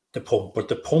 the pump. But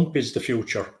the pump is the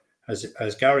future.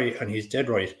 As Gary, and he's dead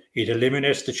right, it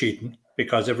eliminates the cheating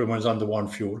because everyone's on the one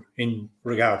fuel,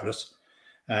 regardless.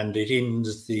 And it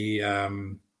ends the,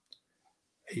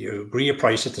 you agree a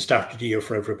price at the start of the year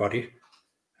for everybody.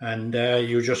 And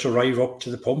you just arrive up to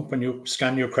the pump and you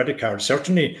scan your credit card.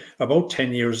 Certainly about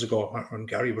 10 years ago, and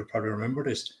Gary would probably remember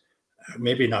this,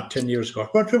 maybe not 10 years ago,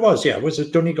 but it was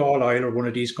it Donegal Oil or one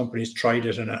of these companies tried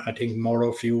it, and I think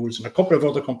Morrow Fuels and a couple of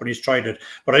other companies tried it.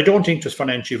 But I don't think it was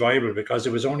financially viable because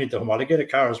it was only the homologated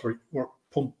cars were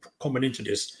coming into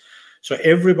this. So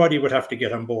everybody would have to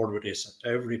get on board with this,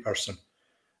 every person.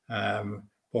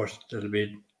 But there'll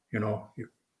be,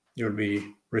 you'll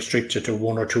be restricted to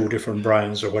 1 or 2 different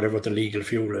brands or whatever the legal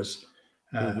fuel is.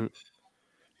 So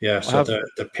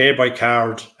the pay by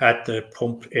card at the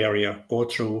pump area, go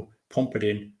through, pump it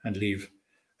in and leave.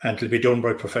 And it'll be done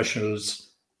by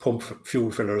professionals, pump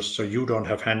fuel fillers, so you don't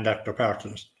have hand actor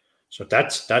partners. So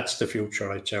that's the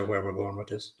future, I'd say, where we're going with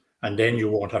this. And then you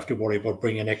won't have to worry about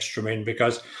bringing extra in,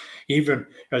 because even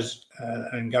as,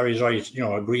 and Gary's right,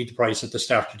 agreed the price at the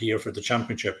start of the year for the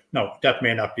championship. Now, that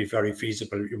may not be very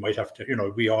feasible. You might have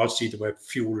to, we all see the way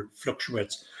fuel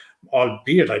fluctuates,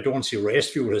 albeit I don't see race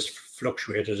fuel has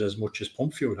fluctuated as much as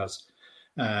pump fuel has.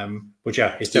 But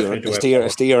yeah, it's definitely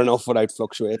steer enough without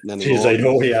fluctuating anymore. I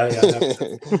know, yeah.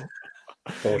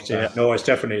 But no, it's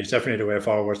definitely the way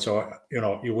forward. So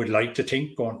you would like to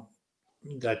think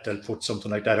that they'll put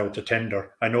something like that out to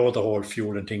tender. I know the whole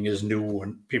fueling thing is new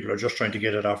and people are just trying to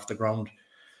get it off the ground.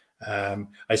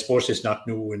 I suppose it's not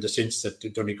new in the sense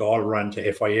that Donegal ran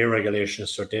to FIA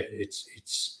regulations, so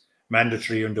it's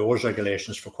mandatory in those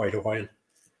regulations for quite a while.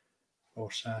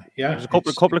 But there's a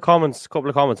couple of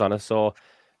comments on it. So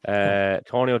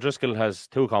Tony O'Driscoll has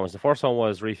 2 comments. The first one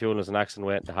was refueling is an accident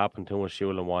waiting to happen, too much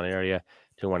fuel in one area,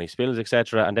 too many spills,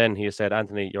 etc. And then he said,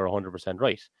 Anthony, you're 100%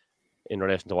 right in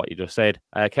relation to what you just said.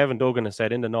 Kevin Duggan has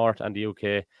said in the North and the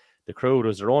UK, the crew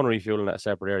does their own refueling at a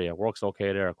separate area. Works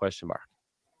okay there? ?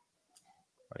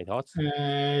 Any thoughts?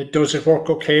 Does it work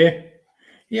okay?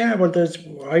 Yeah, well,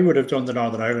 I would have done the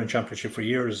Northern Ireland Championship for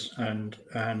years, and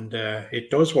it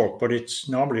does work, but it's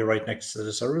normally right next to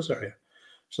the service area,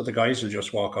 so the guys will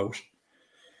just walk out,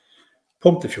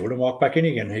 pump the fuel, and walk back in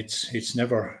again. It's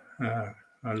never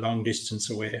a long distance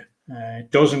away.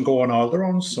 It doesn't go on all the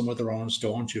runs. Some of the runs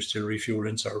don't. You still refuel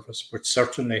in service, but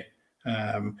certainly.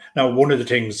 Now, one of the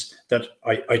things that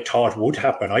I thought would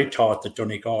happen, I thought that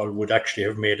Donegal would actually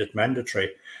have made it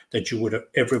mandatory that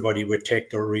everybody would take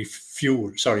their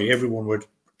everyone would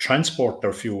transport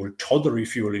their fuel to the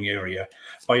refueling area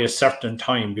by a certain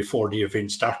time before the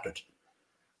event started.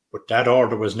 But that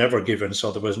order was never given,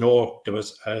 so there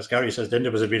was, as Gary says, then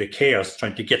there was a bit of chaos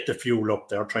trying to get the fuel up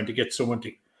there, trying to get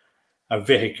a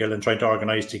vehicle and trying to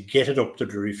organise to get it up to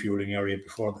the refueling area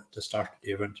before the start of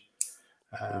the event.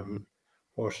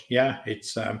 But yeah,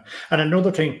 it's and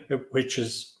another thing which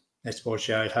is, I suppose,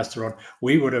 it has to run.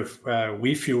 We would have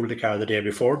we fueled the car the day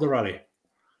before the rally,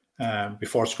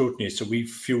 before scrutiny. So we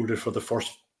fueled it for the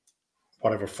first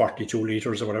 42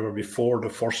 litres or whatever before the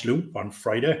first loop on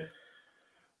Friday.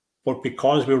 But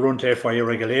because we run to FIA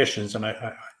regulations, and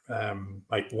I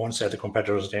won't say the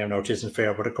competitor's name now, it isn't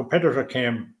fair, but a competitor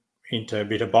came into a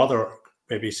bit of bother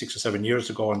maybe 6 or 7 years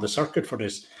ago on the circuit for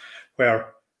this,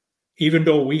 where even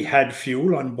though we had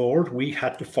fuel on board, we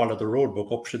had to follow the road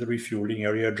book up to the refueling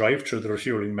area, drive through the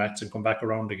refueling mats and come back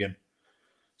around again.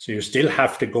 So you still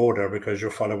have to go there because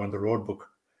you're following the road book.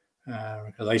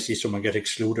 Because I see someone get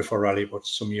excluded for rally, but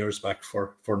some years back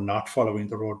for not following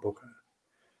the road book.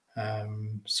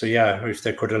 So yeah, if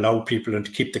they could allow people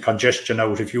and keep the congestion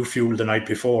out, if you fuel the night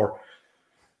before,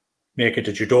 make it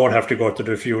that you don't have to go to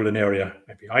the fueling area.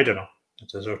 Maybe, I don't know.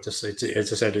 As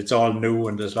I said, it's all new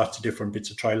and there's lots of different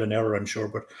bits of trial and error, I'm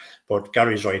sure. But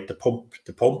Gary's right. The pump,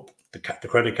 the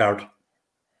credit card,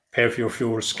 pay for your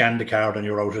fuel, scan the card, and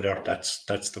you're out of there. That's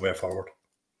the way forward.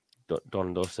 Done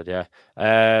and dusted,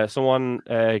 yeah. Someone,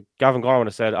 Gavin Gorman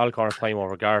has said Alcorn's time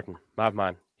over Garden.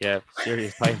 Madman. Yeah,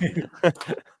 serious time.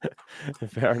 In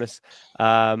fairness.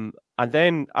 And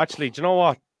then, actually, do you know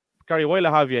what? Gary, while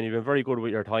I have you, and you've been very good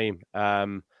with your time,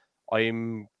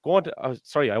 I'm going to, I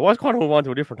was going to move on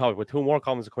to a different topic, but 2 more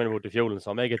comments are coming about the fueling,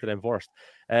 so I may get to them first.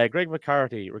 Greg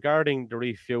McCarthy, regarding the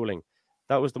refueling,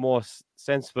 that was the most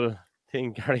sensible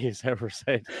thing Gary has ever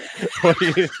said.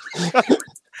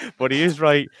 But he is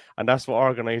right, and that's what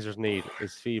organisers need,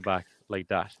 is feedback like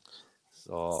that.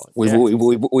 So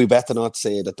we better not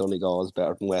say that Donegal is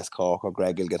better than West Cork, or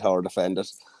Greg will get hard offended.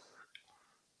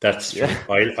 That's true.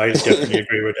 I definitely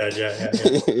agree with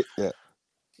that.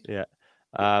 Yeah.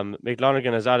 Mick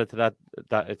Lonergan has added to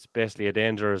that it's basically a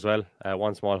danger as well.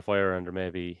 One small fire and there may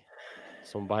be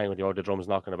some bang with the drums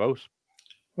knocking about.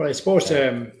 Well, I suppose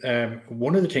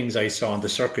one of the things I saw on the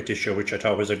circuit issue, which I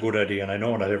thought was a good idea, and I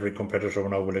know not every competitor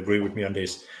now will agree with me on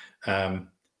this,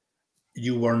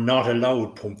 you were not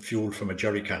allowed to pump fuel from a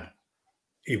jerry can.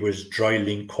 It was dry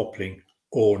link coupling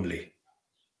only.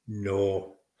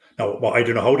 No. Now, well, I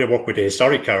don't know how they work with the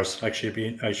historic cars.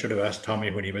 Actually, I should have asked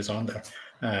Tommy when he was on there.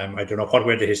 I don't know what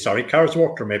way the historic cars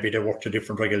worked, or maybe they worked to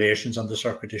different regulations on the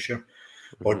circuit issue.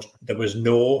 But there was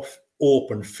no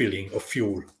open filling of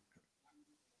fuel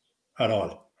at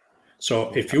all.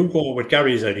 So if you go with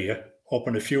Gary's idea,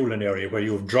 open a fueling area where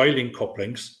you have dry link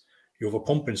couplings, you have a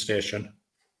pumping station,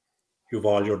 you have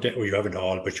all your, you haven't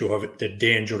all, but you have the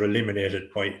danger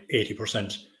eliminated by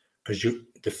 80%, because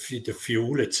the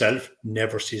fuel itself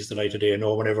never sees the light of day.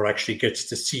 No one ever actually gets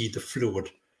to see the fluid,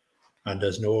 and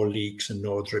there's no leaks and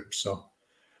no drips. So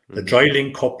the dry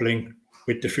link coupling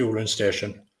with the fueling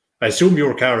station. I assume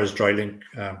your car is dry link,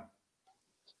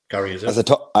 Gary, is it? As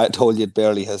I told you, it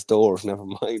barely has doors. Never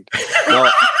mind.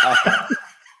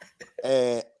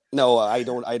 No, I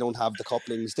don't have the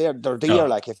couplings. They're there. No.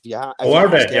 Like if you have. Are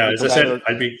they? Yeah, as I said,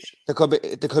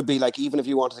 there could be like, even if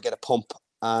you wanted to get a pump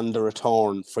and the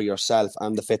return for yourself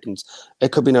and the fittings,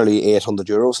 it could be nearly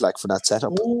 €800 like for that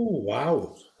setup. Oh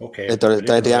wow! Okay,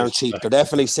 they aren't cheap. They're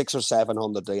definitely 600 or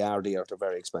 700. They are dear. They're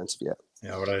very expensive. Yeah.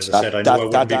 Yeah, but as I said, I knew I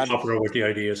wouldn't be popular with the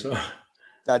idea. So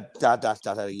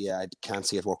yeah, I can't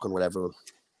see it working with everyone.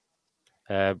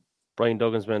 Brian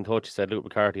Duggan's been in touch. He said Luke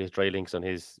McCarthy has dry links on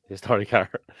his historic car.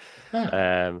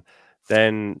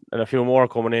 Then and a few more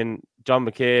coming in. John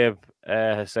McCabe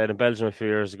has said in Belgium a few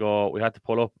years ago, we had to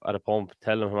pull up at a pump,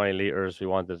 tell them how many litres we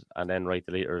wanted, and then write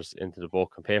the litres into the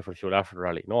book and pay for fuel after the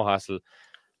rally. No hassle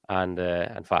and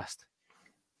fast.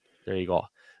 There you go.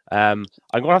 I'm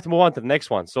going to have to move on to the next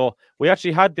one. So we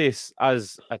actually had this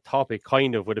as a topic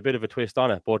kind of with a bit of a twist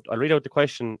on it, but I'll read out the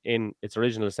question in its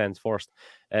original sense first.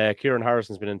 Kieran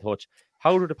Harrison's been in touch.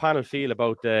 How do the panel feel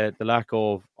about the lack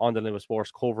of On the Limit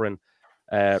Sports covering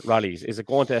rallies? Is it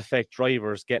going to affect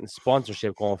drivers getting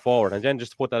sponsorship going forward? And then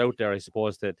just to put that out there, I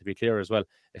suppose to be clear as well,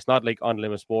 it's not like On the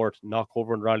Limit Sport not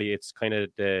covering rally. It's kind of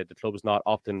the club is not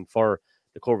opting for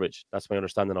the coverage. That's my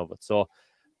understanding of it. So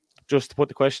just to put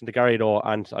the question to Gary though,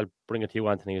 and I'll bring it to you,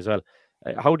 Anthony, as well.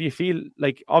 How do you feel?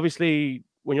 Like, obviously,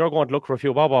 when you're going to look for a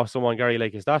few bob off someone, Gary,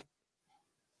 like, is that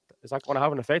going to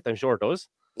have an effect? I'm sure it does.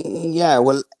 Yeah,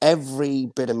 well, every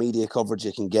bit of media coverage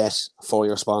you can get for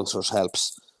your sponsors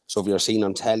helps. So if you're seen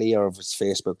on telly or if it's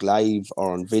Facebook Live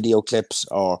or on video clips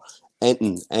or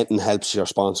anything helps your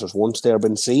sponsors. Once they've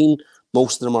been seen,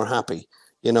 most of them are happy.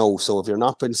 You know, so if you're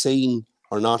not been seen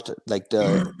or not, like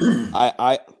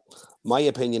my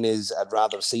opinion is I'd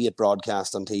rather see it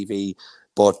broadcast on TV,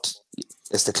 but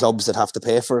it's the clubs that have to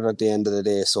pay for it at the end of the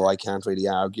day, so I can't really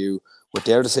argue with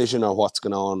their decision or what's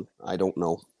going on. I don't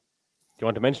know. Do you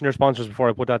want to mention your sponsors before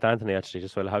I put that to Anthony, actually,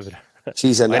 just so I'll have it?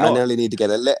 Jeez, I nearly need to get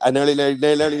a I nearly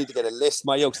need to get a list.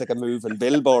 My yoke's like a moving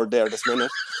billboard there this minute.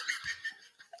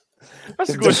 That's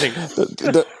a good thing.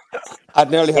 I'd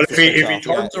nearly have if he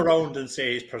turns around and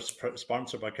says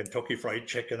sponsored by Kentucky Fried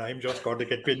Chicken, I'm just going to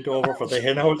get bent over for the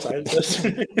hen house.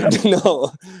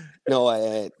 No.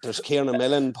 There's Kiernan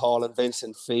Millen, Paul and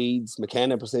Vincent Feeds,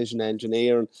 McKenna Precision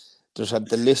Engineering.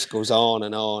 The list goes on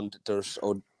and on. There's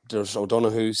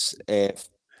O'Donoghue's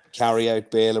Carry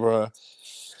Out Baylor.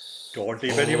 Don't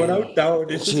leave anyone out now.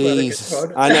 This is where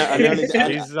it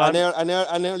gets fun.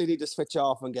 I nearly need to switch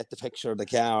off and get the picture of the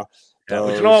car.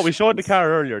 But you know what? We showed the car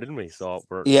earlier, didn't we? So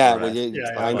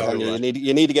I'm telling you,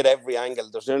 you need to get every angle.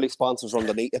 There's nearly sponsors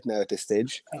underneath it now at this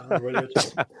stage.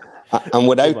 And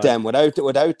without them,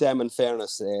 in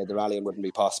fairness, the rallying wouldn't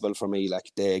be possible for me.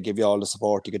 Like, they give you all the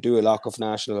support. You could do a lot of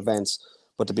national events,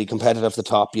 but to be competitive at the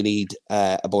top, you need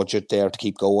a budget there to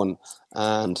keep going.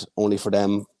 And only for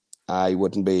them, I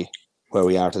wouldn't be where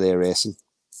we are today racing.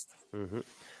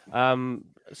 Mm-hmm.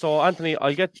 So Anthony,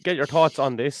 I'll get your thoughts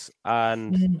on this,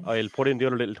 and I'll put in the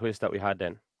other little twist that we had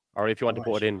then, or if you want to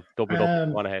put it in, double it up,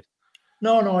 one ahead.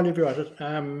 No, I'll leave you at it.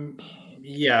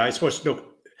 Yeah, I suppose.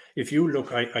 Look, if you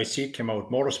look, I see it came out.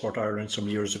 Motorsport Ireland some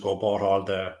years ago bought all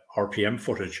the RPM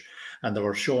footage, and they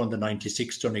were showing the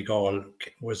 '96 Donegal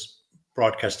was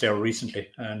broadcast there recently,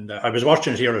 and I was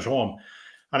watching it here at home.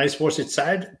 And I suppose it's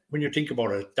sad when you think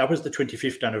about it. That was the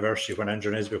 25th anniversary when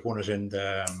Andrew Nesbitt won it in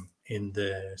the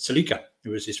Celica. It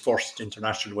was his first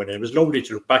international win. It was lovely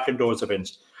to look back at those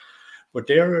events. But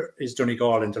there is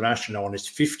Donegal International on its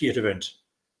 50th event.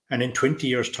 And in 20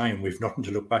 years' time, we've nothing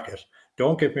to look back at.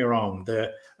 Don't get me wrong.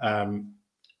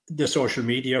 The social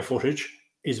media footage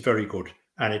is very good.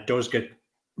 And it does get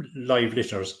live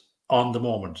listeners on the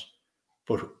moment.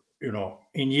 But you know,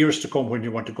 in years to come, when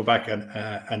you want to go back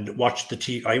and watch the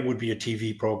TV, I would be a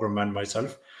TV program man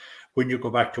myself. When you go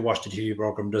back to watch the TV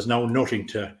program, there's now nothing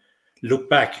to look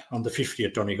back on the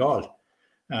 50th Donegal,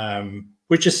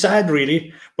 which is sad,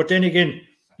 really. But then again,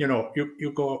 you know,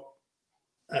 you go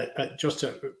just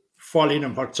to fall in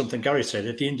on what something Gary said.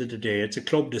 At the end of the day, it's a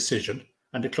club decision,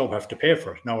 and the club have to pay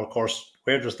for it. Now, of course,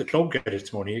 where does the club get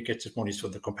its money? It gets its money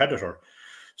from the competitor.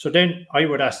 So then I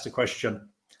would ask the question,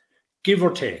 give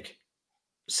or take,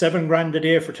 $7,000 a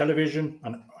day for television,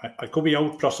 and I could be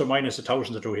out plus or minus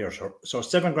 1,000 to do here. So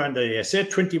 $7,000 a day, say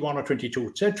 21 or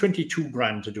 22, say 22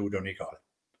 grand to do Donegal.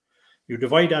 You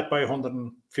divide that by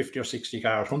 150 or 60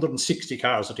 cars, 160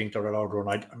 cars, I think they're allowed to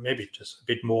run, maybe just a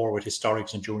bit more with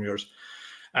historics and juniors.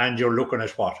 And you're looking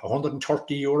at what,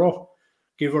 €130,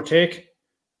 give or take,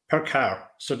 per car.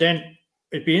 So then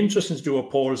it'd be interesting to do a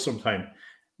poll sometime.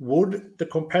 Would the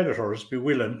competitors be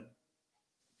willing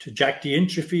to jack the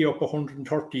entry fee up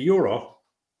 €130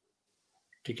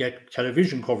 to get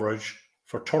television coverage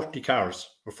for 30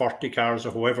 cars or 40 cars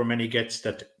or however many gets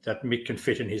that Mick can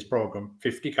fit in his program,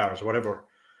 50 cars, whatever.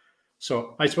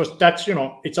 So I suppose that's, you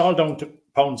know, it's all down to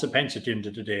pounds and pence at the end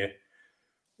of the day.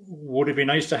 Would it be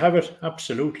nice to have it?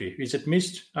 Absolutely. Is it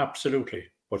missed? Absolutely.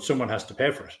 But someone has to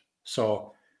pay for it.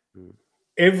 So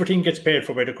everything gets paid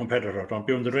for by the competitor. Don't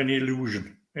be under any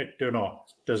illusion.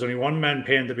 There's only one man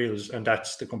paying the bills, and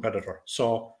that's the competitor.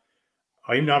 So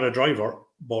I'm not a driver,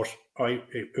 but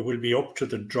it will be up to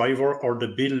the driver or the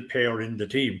bill payer in the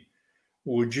team.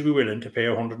 Would you be willing to pay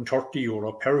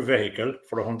 €130 per vehicle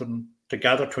to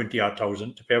gather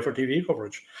 20,000 to pay for TV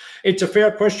coverage? It's a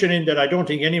fair question in that I don't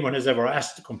think anyone has ever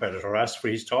asked the competitor, asked for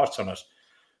his thoughts on it.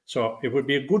 So it would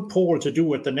be a good poll to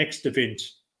do at the next event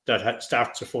that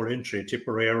starts a full entry,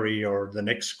 Tipperary, or the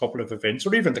next couple of events,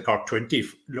 or even the Cork 20,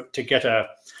 to get a...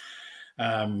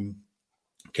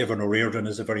 Kevin O'Riordan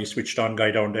is a very switched on guy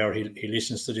down there. He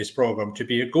listens to this program. To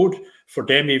be a good for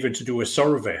them even to do a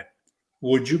survey.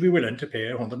 Would you be willing to pay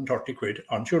 130 quid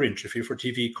onto your entry fee for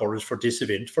TV coverage for this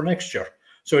event for next year?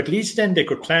 So at least then they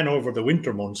could plan over the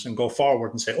winter months and go forward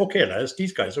and say, okay, lads,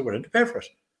 these guys are willing to pay for it.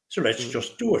 So let's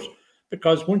just do it.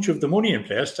 Because once you have the money in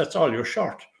place, that's all you're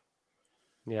short.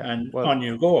 Yeah, and on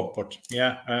you go. But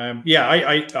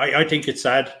I think it's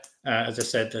sad. As I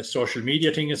said, the social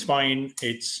media thing is fine.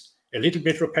 It's a little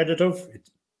bit repetitive,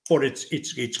 but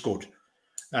it's good.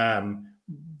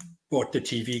 But the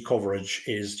TV coverage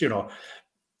is,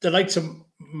 the likes of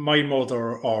my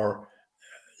mother or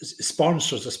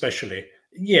sponsors especially.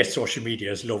 Yes, social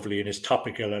media is lovely and is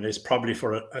topical and is probably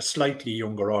for a slightly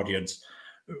younger audience.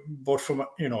 But from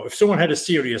if someone had a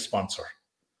serious sponsor,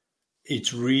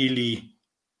 it's really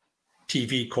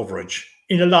TV coverage.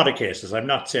 In a lot of cases, I'm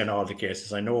not saying all the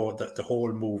cases. I know that the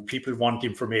whole move, people want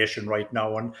information right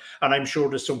now. And I'm sure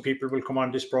that some people will come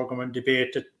on this program and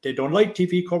debate that they don't like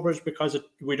TV coverage because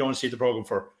we don't see the program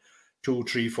for 2,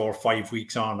 3, 4, 5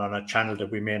 weeks on a channel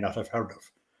that we may not have heard of.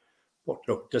 But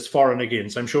look, there's for and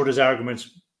against. I'm sure there's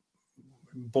arguments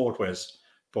both ways.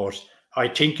 But I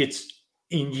think it's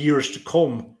in years to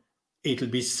come, it'll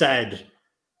be sad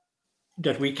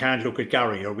that we can't look at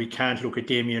Gary or we can't look at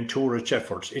Damien Tourich's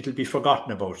efforts. It'll be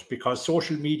forgotten about because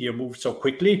social media moves so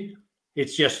quickly.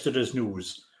 It's yesterday's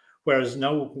news. Whereas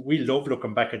now we love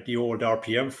looking back at the old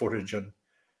RPM footage and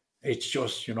it's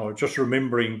just, just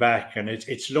remembering back. And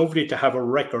it's lovely to have a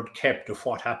record kept of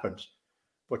what happened.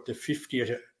 But the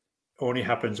 50th only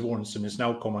happens once and it's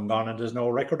now come and gone and there's no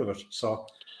record of it. So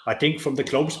I think from the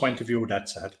club's point of view,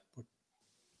 that's sad. But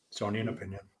it's only an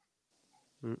opinion.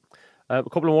 A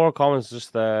couple of more comments.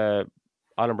 Just Alan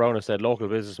Brown has said local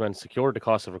businessmen secured the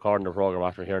cost of recording the program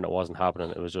after hearing it wasn't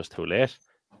happening. It was just too late.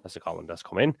 That's a comment that's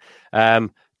come in.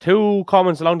 2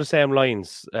 comments along the same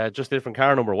lines. Just different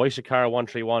car number. Why should car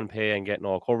 131 pay and get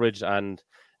no coverage? And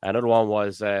another one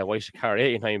was why should car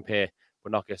 89 pay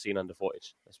but not get seen on the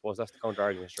footage? I suppose that's the counter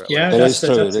argument straight away. Yeah,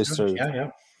 it is true.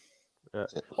 Yeah.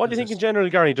 What do you think in general,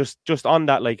 Gary? Just on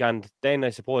that, and then I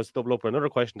suppose double up with another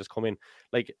question that's come in,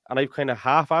 and I've kind of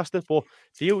half-asked it, but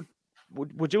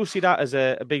would you see that as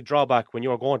a big drawback when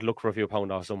you're going to look for a few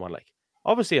pound off someone?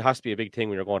 Obviously, it has to be a big thing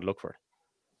when you're going to look for it.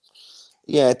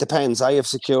 Yeah, it depends. I have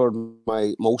secured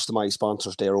most of my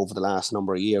sponsors there over the last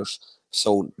number of years,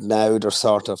 so now they're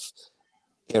sort of,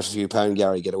 here's a few pound,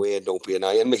 Gary, get away and don't be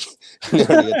annoying me.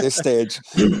 Nearly at this stage,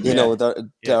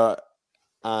 they're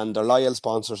and they're loyal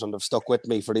sponsors and they've stuck with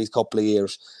me for these couple of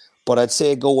years. But I'd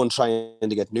say go and trying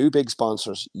to get new big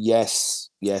sponsors. Yes,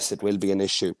 it will be an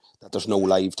issue that there's no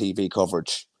live TV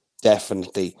coverage.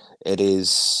 Definitely,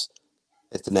 it's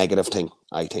a negative thing,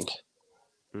 I think.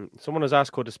 Someone has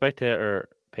asked, could the spectator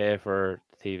pay for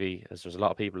TV, as there's a lot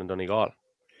of people in Donegal?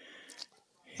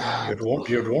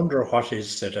 You'd wonder what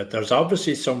is that. There's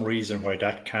obviously some reason why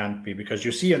that can't be, because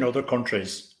you see in other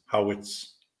countries how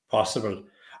it's possible.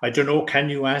 I don't know, can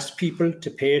you ask people to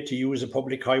pay to use a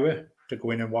public highway to go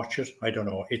in and watch it? I don't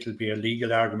know. It'll be a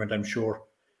legal argument, I'm sure.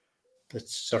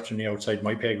 That's certainly outside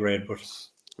my pay grade. But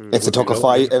if they took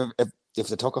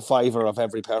a fiver of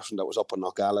every person that was up in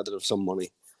Donegal, they'd have some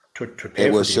money. To pay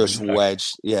it was just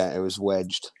wedged. Yeah, it was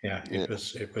wedged. Yeah, it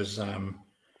was.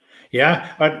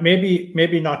 But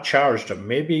maybe not charge them.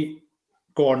 Maybe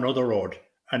go another road,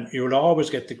 and you'll always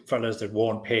get the fellas that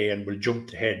won't pay and will jump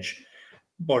the hedge.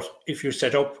 But if you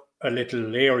set up a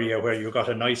little area where you got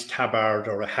a nice tabard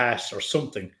or a hat or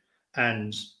something,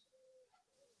 and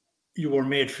you were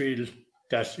made feel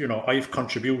that, I've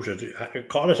contributed,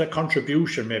 call it a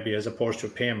contribution maybe as opposed to a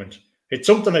payment. It's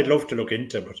something I'd love to look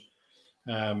into, but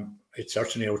it's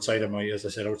certainly outside of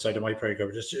my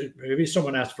program. Maybe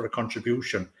someone asked for a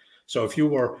contribution. So if you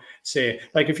were, say,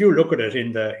 if you look at it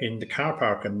in the car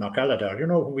park in Knockalla,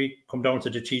 when we come down to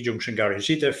the T-junction, Gary, you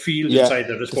see the field inside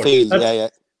there.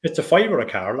 It's a $5 a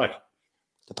car,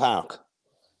 the park.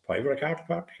 $5 a car to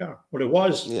park the car. Well, it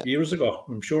was years ago.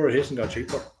 I'm sure it hasn't got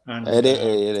cheaper. And it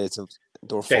is.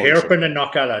 The hairpin in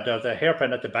Knockalla, the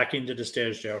hairpin at the back end of the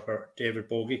stage there, where David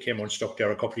Bogie came unstuck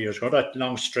there a couple of years ago. That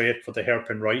long straight for the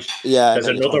hairpin right. Yeah, there's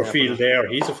another field there.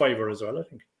 He's a fiver as well, I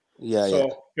think. Yeah,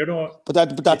 so, yeah.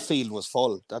 But that field was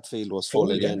full. That field was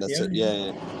full again. That's it.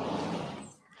 Yeah.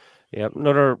 Yeah,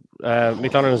 another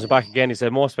McLaren is back again. He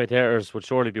said most spectators would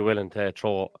surely be willing to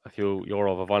throw a few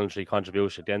euro of a voluntary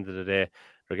contribution. At the end of the day,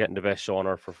 they're getting the best show on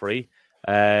earth for free.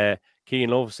 Keane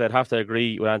Love said, have to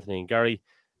agree with Anthony and Gary.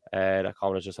 That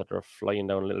comment is just that they're flying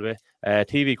down a little bit.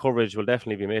 TV coverage will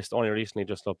definitely be missed. Only recently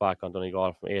just looked back on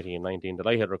Donegal from 18 and 19 that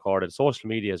I had recorded. Social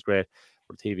media is great,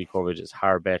 but TV coverage is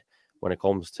hard bet when it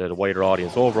comes to the wider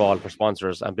audience overall for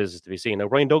sponsors and business to be seen. Now,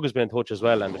 Brian Doug has been in touch as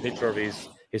well, and the picture of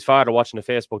his father watching the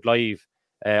Facebook Live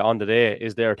on the day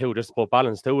is there too, just to put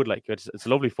balance to it. Like, it's a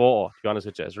lovely photo, to be honest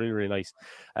with you. It's really, really nice.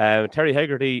 Terry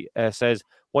Hegarty says,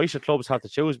 why should clubs have to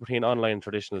choose between online and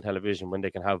traditional television when they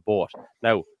can have both?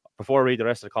 Now, before I read the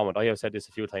rest of the comment, I have said this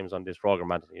a few times on this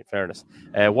program, Anthony, in fairness.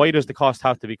 Why does the cost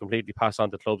have to be completely passed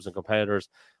on to clubs and competitors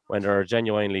when there are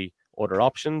genuinely other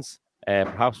options?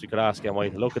 Perhaps we could ask MI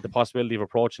to look at the possibility of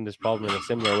approaching this problem in a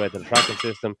similar way to the tracking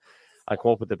system and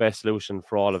come up with the best solution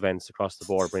for all events across the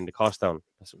board, bring the cost down.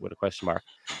 That's with a question mark.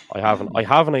 I have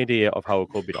an idea of how it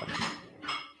could be done.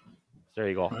 There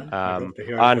you go.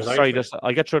 And sorry, just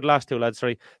I'll get through the last two, lads.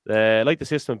 Sorry, like the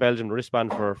system in Belgium, the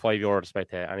wristband for €5 to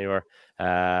spectate anywhere,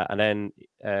 and then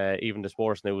even the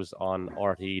sports news on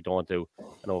RTE don't do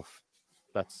enough.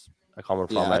 That's a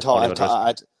comment from.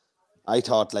 I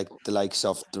thought like the likes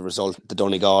of the result, the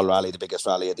Donegal rally, the biggest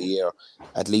rally of the year,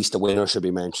 at least the winner should be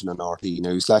mentioned on RTE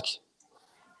News. Like,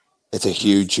 it's a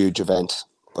huge event,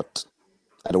 but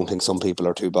I don't think some people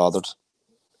are too bothered.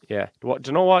 Yeah. Do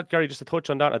you know what, Gary, just to touch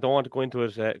on that, I don't want to go into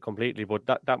it completely, but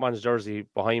that man's jersey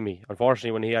behind me,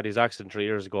 unfortunately, when he had his accident 3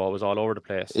 years ago, it was all over the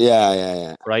place.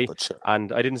 Yeah. Right? Sure.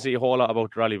 And I didn't see a whole lot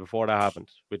about the rally before that happened,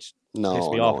 which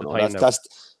pissed me off at the time now.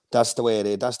 That's the way it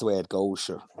is. That's the way it goes,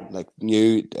 sure. Like,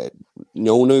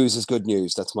 no news is good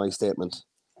news. That's my statement.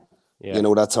 Yeah. You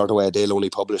know, that sort of way. They'll only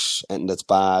publish anything that's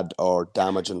bad or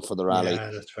damaging for the rally.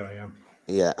 Yeah, that's fair, yeah.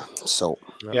 Yeah, so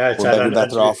yeah, it's we're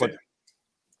better off with.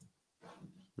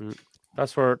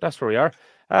 That's where we are.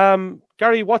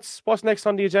 Gary, what's next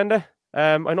on the agenda?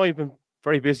 I know you've been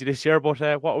very busy this year, but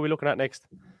what are we looking at next?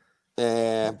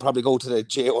 Probably go to the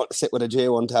J1, sit with a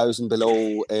J1000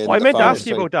 below. I meant to ask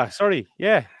you about that. Sorry.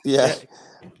 Yeah.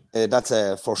 That's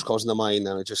a first cousin of mine,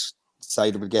 and I just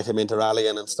decided we'd get him into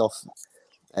rallying and stuff.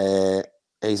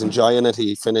 He's enjoying it.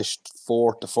 He finished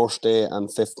 4th the first day and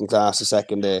 5th in class the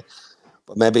second day.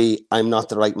 But maybe I'm not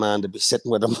the right man to be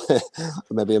sitting with him.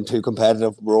 Maybe I'm too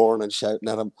competitive, roaring and shouting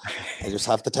at him. I just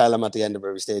have to tell him at the end of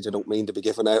every stage, I don't mean to be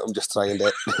giving out. I'm just trying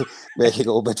to make it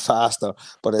go a bit faster.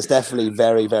 But it's definitely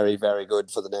very, very, very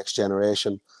good for the next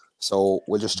generation. So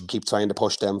we'll just keep trying to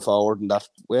push them forward in that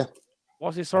way.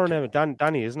 What's his surname?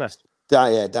 Danny, isn't it?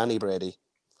 Yeah, Danny Brady.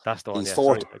 That's the one. He's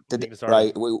 40.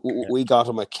 Right. We got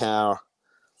him a car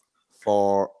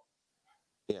for...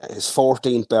 Yeah, his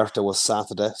 14th birthday was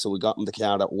Saturday, so we got him the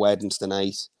car that Wednesday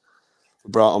night.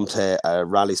 We brought him to a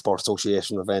Rally Sport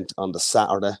Association event on the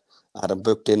Saturday. I had him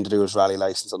booked in to do his rally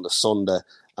license on the Sunday,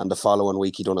 and the following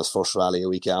week he done his first rally a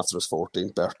week after his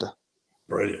 14th birthday.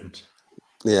 Brilliant.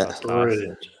 Yeah. That's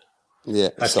brilliant. Yeah.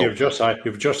 You've just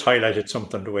highlighted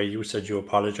something the way you said you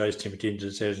apologised to him at the end of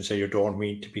the stage and say you don't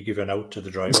mean to be given out to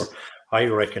the driver. I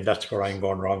reckon that's where I'm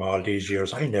going wrong all these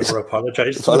years. I never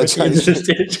apologised to him at the end of the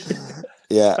stage.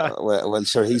 Yeah, well,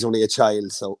 sure, he's only a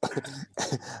child, so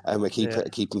and we keep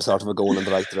him sort of going in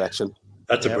the right direction.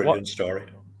 That's a brilliant story.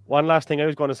 One last thing I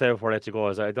was going to say before I let you go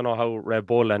is I don't know how Red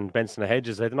Bull and Benson the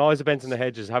Hedges, I don't know how Benson the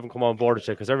Hedges haven't come on board with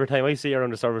you, because every time I see her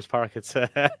around the service park, it's a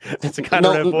can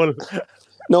of Red Bull.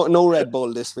 No Red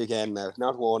Bull this weekend now,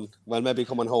 not one. Well, maybe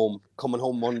coming home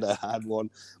Monday I had one,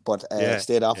 but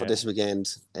stayed off for this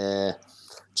weekend.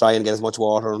 Try and get as much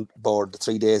water on board. The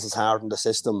 3 days is hard in the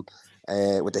system.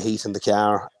 With the heat in the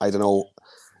car, I don't know,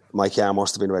 my car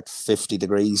must have been about 50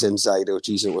 degrees inside. Oh,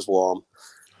 geez, it was warm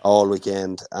all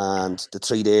weekend, and the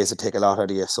 3 days would take a lot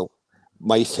out of you, so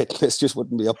my fitness just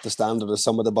wouldn't be up to standard as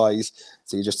some of the boys,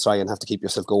 so you just try and have to keep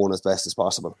yourself going as best as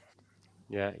possible.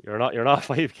 Yeah, you're not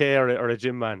 5K or a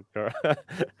gym man. You're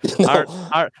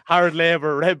hard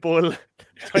labour, Red Bull.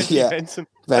 Yeah,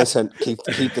 Benson, keep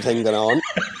the thing going on.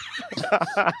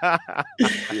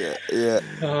 Yeah.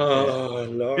 Oh,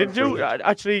 Lord. Didn't you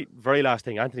actually? Very last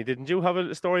thing, Anthony. Didn't you have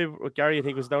a story with Gary? I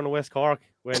think it was down in West Cork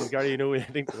when Gary knew. I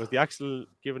think it was the axle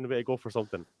giving a bit of go for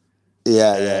something.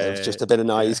 Yeah. It was just a bit of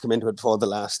noise come into it before the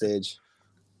last stage.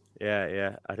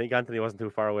 Yeah. I think Anthony wasn't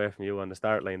too far away from you on the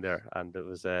start line there, and it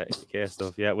was a case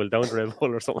of we'll down to Red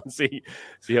Bull or something. See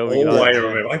how we got. I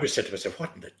remember. I was saying to myself,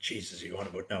 "What in the Jesus are you on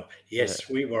about now?" Yes,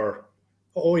 we were.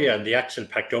 Oh yeah, and the axle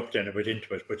packed up then a bit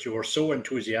into it, but you were so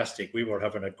enthusiastic. We were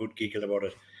having a good giggle about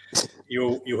it.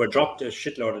 You had dropped a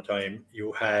shitload of time.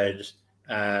 You had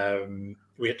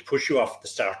we had to push you off the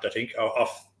start. I think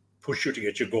push you to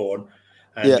get you going.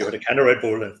 And you had a can of Red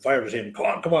Bull and fired it in.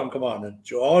 Come on. And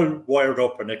you all wired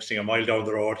up. And next thing, a mile down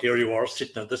the road, here you are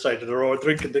sitting on the side of the road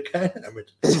drinking the can. I mean,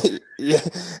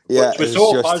 it was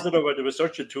so positive and there was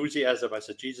such enthusiasm. I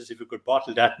said, Jesus, if you could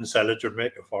bottle that and sell it, you'd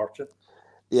make a fortune.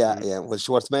 Yeah. Well,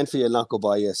 what's meant for you will not go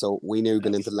by you. So we knew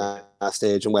going into the last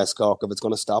stage in West Cork, if it's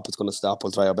going to stop, it's going to stop.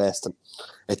 We'll try our best. And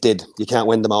it did. You can't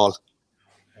win them all.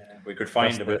 We could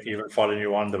find them, even following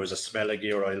you on, there was a smell of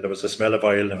gear oil, there was a smell of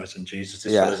oil, and I said, Jesus,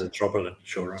 this fella's in trouble, and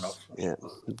sure enough. Yeah.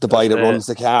 The boy that runs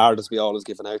the car that's be always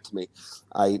given out to me.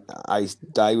 I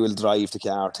will drive the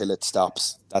car till it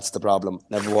stops. That's the problem.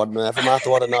 Never matter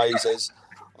what the noise is,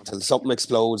 until something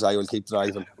explodes, I will keep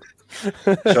driving.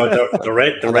 So the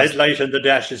red light in the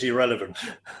dash is irrelevant.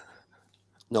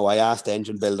 No, I asked the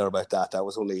engine builder about that. That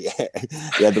was only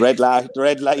the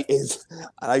red light is,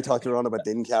 and I thought you were on about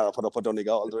the in-car I put up at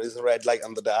Donegal. There is a red light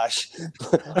on the dash,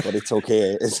 but it's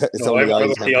okay. It's only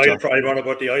I'm on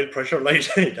about the oil pressure light.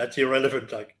 That's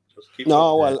irrelevant. Like, just keep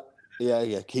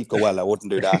keep going well. I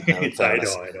wouldn't do that. Now,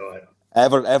 I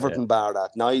know. Everton bar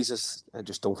that. Noises, I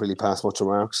just don't really pass much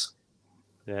remarks.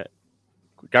 Yeah.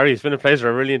 Gary, it's been a pleasure.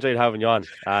 I really enjoyed having you on,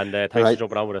 and thanks for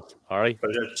jumping on with us. All right.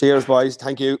 Cheers, boys.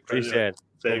 Thank you. Appreciate it.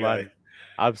 Man.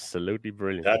 Absolutely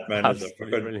brilliant. That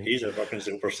man he's a fucking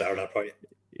superstar, that boy.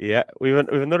 Yeah, we've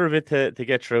another bit to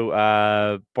get through.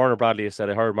 Bernard Bradley has said,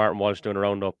 I heard Martin Walsh doing a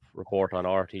roundup report on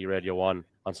RT Radio 1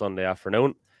 on Sunday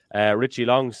afternoon. Richie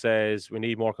Long says, we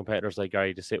need more competitors like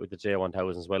Gary to sit with the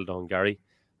J1000s. Well done, Gary.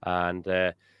 And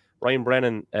Ryan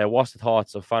Brennan, what's the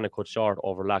thoughts of Fana cut short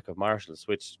over lack of marshals,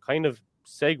 which kind of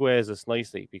segues us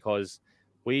nicely because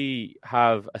we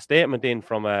have a statement in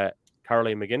from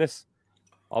Caroline McGuinness,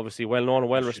 obviously well known and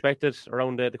well respected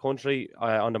around the country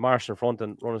on the marshal front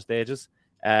and running stages,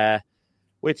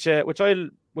 which I'll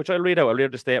read out. I'll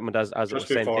read the statement as it was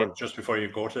sent in. Just before you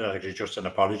go to that, actually, just an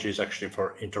apologies actually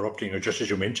for interrupting you. Just as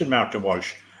you mentioned Martin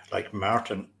Walsh, like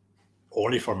Martin,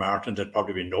 only for Martin there'd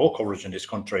probably be no coverage in this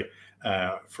country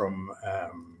from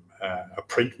a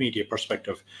print media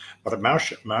perspective, but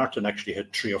Martin actually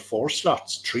had 3 or 4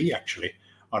 slots, 3 actually,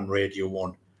 on Radio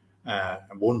 1,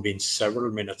 one being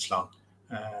several minutes long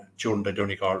during the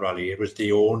Donegal Rally. It was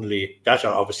the only, that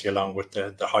obviously along with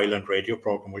the Highland radio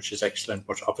programme, which is excellent,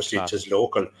 but obviously it is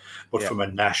local, but from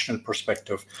a national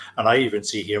perspective, and I even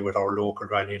see here with our local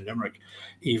rally in Limerick,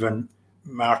 even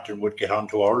Martin would get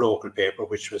onto our local paper,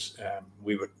 which was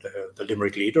the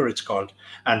Limerick Leader, it's called,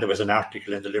 and there was an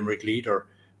article in the Limerick Leader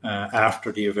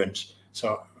after the event.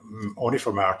 So only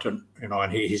for Martin,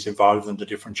 and he's involved in the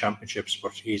different championships,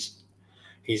 but he's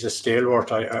a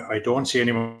stalwart. I don't see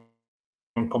anyone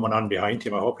coming on behind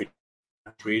him. I hope he's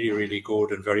really, really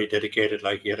good and very dedicated.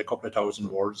 Like, he had a couple of thousand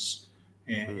words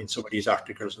in some of these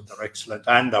articles, and they're excellent.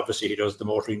 And obviously he does the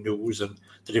motoring news and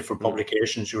the different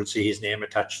publications. You would see his name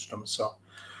attached to them. So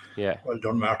well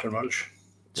done, Martin Walsh.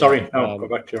 Sorry, go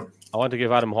back to you. I want to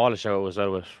give Adam Hall a shout out as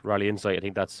well with Rally Insight. I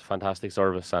think that's fantastic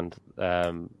service and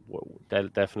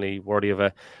definitely worthy of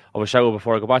a shout out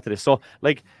before I go back to this. So,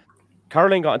 like,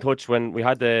 Caroline got in touch when we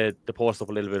had the post up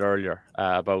a little bit earlier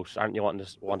about, aren't you want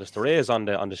us to raise on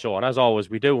the show? And as always,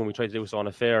 we do when we try to do so in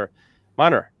a fair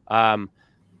manner. And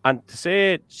to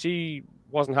say she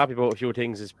wasn't happy about a few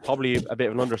things is probably a bit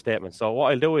of an understatement. So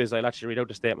what I'll do is I'll actually read out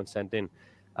the statement sent in.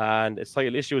 And it's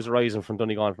titled Issues Arising from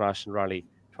Donegal International Rally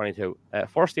 22.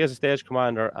 Firstly, as a stage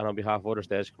commander and on behalf of other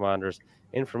stage commanders,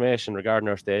 information regarding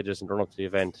our stages and run up to the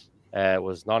event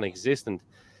was non-existent.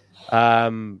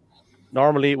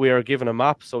 Normally, we are given a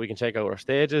map so we can check out our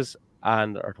stages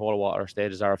and are told what our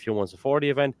stages are a few months before the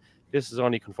event. This is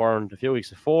only confirmed a few weeks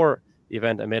before the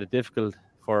event and made it difficult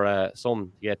for some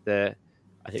to get the,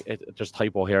 I think there's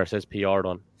typo here, it says PR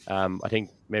done. I think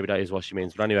maybe that is what she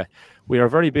means. But anyway, we are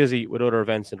very busy with other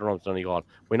events in the run up to Donegal.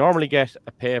 We normally get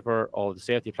a paper of the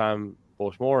safety plan,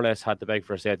 but more or less had to beg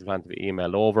for a safety plan to be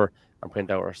emailed over and print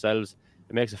out ourselves.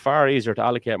 It makes it far easier to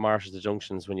allocate marshals to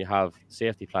junctions when you have a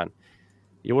safety plan.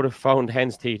 You would have found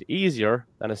hen's teeth easier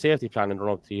than a safety plan in the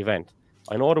run up to the event.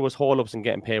 I know there was hold-ups in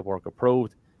getting paperwork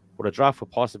approved, but a draft with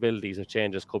possibilities of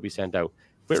changes could be sent out.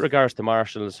 With regards to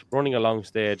marshals, running a long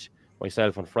stage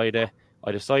myself on Friday,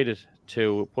 I decided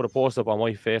to put a post up on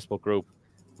my Facebook group,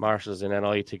 Marshals in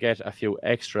NI, to get a few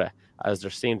extra, as there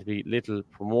seemed to be little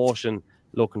promotion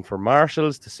looking for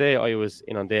marshals. To say I was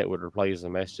inundated with replies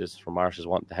and messages from marshals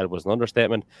wanting to help was an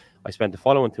understatement. I spent the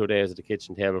following 2 days at the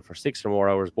kitchen table for 6 or more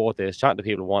hours, both days chatting to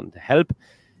people wanting to help.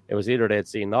 It was either they'd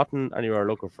seen nothing anywhere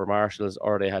looking for marshals,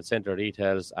 or they had sent their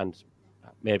details and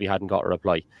maybe hadn't got a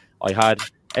reply. I had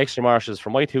extra marshals for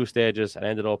my 2 stages and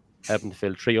ended up helping to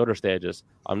fill 3 other stages.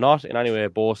 I'm not in any way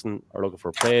boasting or looking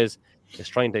for praise. It's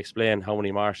trying to explain how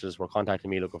many marshals were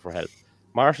contacting me looking for help.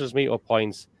 Marshals meet up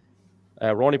points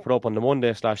were only put up on the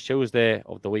Monday/Tuesday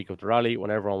of the week of the rally,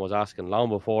 when everyone was asking long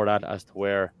before that as to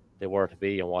where they were to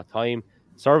be and what time.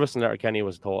 Service in Letterkenny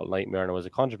was a total nightmare, and it was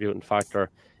a contributing factor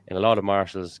in a lot of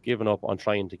marshals giving up on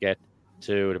trying to get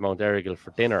to the Mount Donegal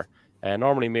for dinner.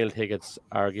 Normally meal tickets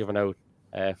are given out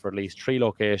for at least 3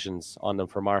 locations on them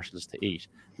for marshals to eat.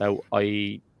 Now,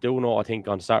 I do know, I think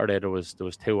on Saturday there was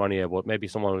 2 on here, but maybe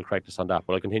someone will correct us on that.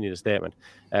 But I'll continue the statement.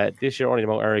 This year only the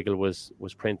Mount Donegal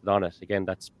was printed on it. Again,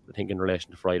 that's, I think, in relation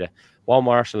to Friday. One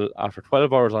marshal, after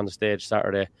 12 hours on the stage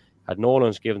Saturday, had no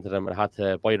lunch given to them and had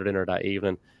to buy their dinner that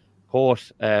evening.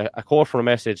 A quote from a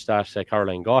message that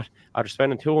Caroline got: after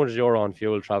spending €200 on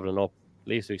fuel travelling up,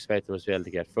 least we expected was to be able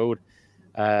to get food.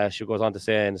 She goes on to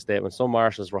say in the statement, some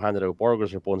marshals were handed out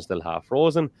burgers or buns still half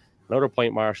frozen. Another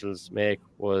point marshals make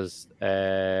was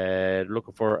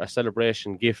looking for a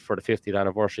celebration gift for the 50th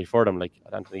anniversary for them. Like,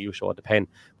 Anthony, you showed the pen,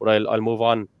 but I'll move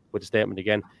on with the statement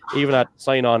again. Even at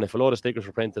sign on, if a load of stickers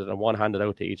were printed and one handed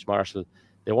out to each marshal,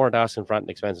 they weren't asking for anything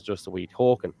expensive, just a wee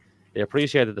token. They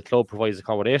appreciated the club provides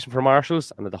accommodation for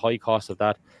marshals and at the high cost of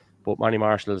that, but many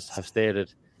marshals have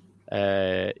stated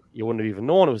you wouldn't have even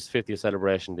known it was 50th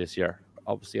celebration this year.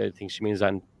 Obviously, I think she means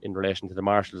that in relation to the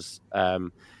marshals.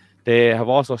 They have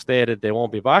also stated they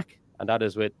won't be back, and that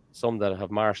is with some that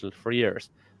have marshalled for years.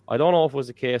 I don't know if it was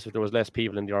the case if there was less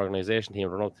people in the organisation team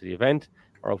run up to the event,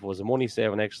 or if it was a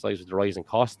money-saving exercise with the rising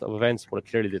cost of events, but it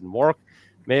clearly didn't work.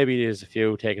 Maybe there's a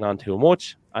few taking on too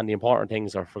much, and the important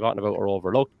things are forgotten about or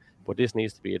overlooked, but this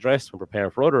needs to be addressed when preparing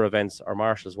for other events, or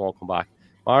marshals won't come back.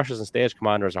 Marshals and stage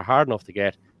commanders are hard enough to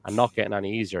get and not getting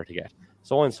any easier to get.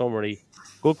 So in summary,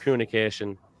 good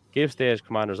communication, give stage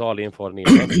commanders all the info they need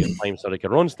plenty of time so they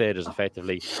can run stages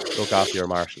effectively, look after your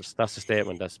marshals. That's the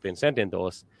statement that's been sent in to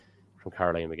us from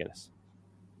Caroline McGuinness.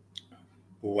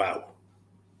 Wow.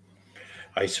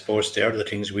 I suppose they're the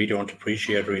things we don't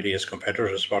appreciate really as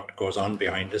competitors, what goes on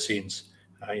behind the scenes.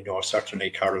 I know certainly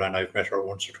Caroline, I've met her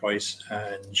once or twice,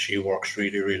 and she works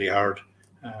really, really hard.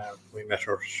 We met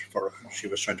her she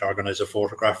was trying to organise a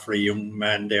photograph for a young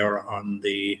man there on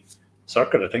the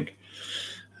circuit, I think.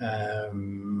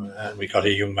 And we got a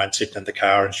young man sitting in the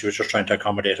car, and she was just trying to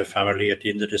accommodate a family at the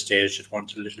end of the stage that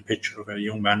wanted a little picture of a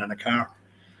young man in a car.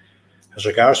 As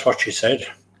regards what she said,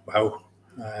 wow.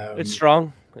 It's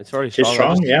strong. It's very strong. It's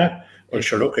strong, yeah. Well,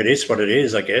 sure, look, it is what it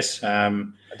is, I guess.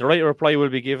 The right reply will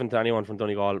be given to anyone from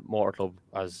Donegal Motor Club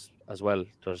as well.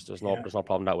 There's no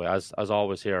problem that way, as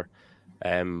always here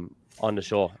on the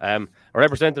show. A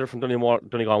representative from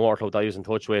Donegal Motor Club that I was in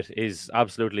touch with is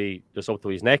absolutely just up to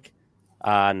his neck,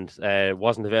 and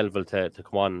wasn't available to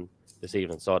come on this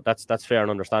evening. So that's fair and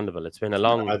understandable. It's been a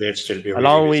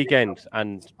long weekend,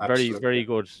 and very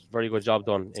good job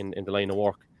done in the line of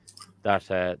work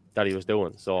that he was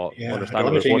doing. So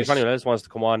understandable. But if anyone else wants to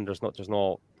come on, there's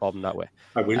no problem that way.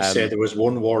 I will say there was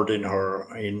one word in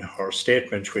her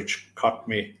statement which caught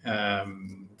me,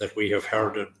 that we have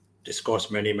heard it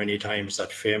discussed many times,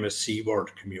 that famous C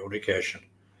word, communication.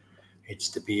 It's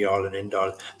the be all and end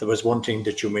all. There was one thing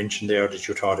that you mentioned there that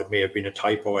you thought it may have been a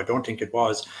typo. I don't think it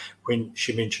was, when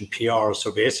she mentioned PR.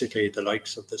 So basically the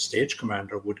likes of the stage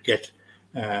commander would get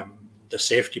the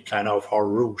safety plan of her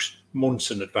route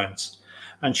months in advance.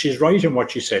 And she's right in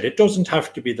what she said. It doesn't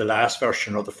have to be the last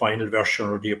version or the final version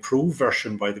or the approved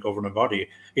version by the governing body.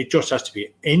 It just has to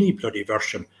be any bloody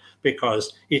version,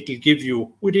 because it'll give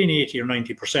you within 80 or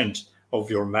 90% of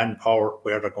your manpower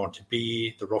where they're going to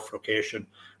be, the rough location.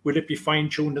 Will it be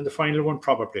fine-tuned in the final one?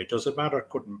 Probably. Does it matter?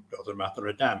 Doesn't matter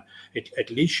a damn.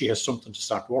 At least she has something to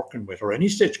start working with, or any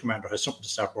stage commander has something to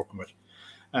start working with.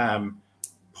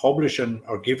 Publishing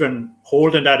or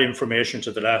holding that information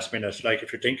to the last minute, like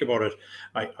if you think about it,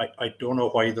 I don't know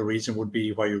why the reason would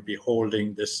be why you'd be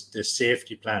holding this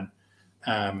safety plan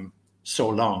so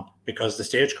long, because the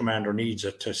stage commander needs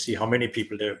it to see how many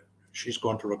people she's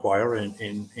going to require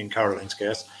in Caroline's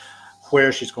case,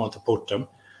 where she's going to put them,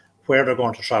 where they're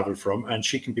going to travel from, and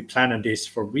she can be planning this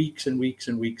for weeks and weeks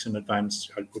and weeks in advance.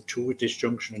 I'll put 2 at this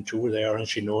junction and 2 there, and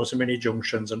she knows how many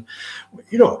junctions, and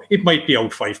it might be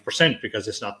out 5% because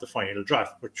it's not the final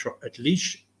draft, but at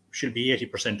least she'll be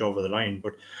 80% over the line.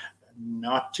 But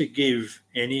not to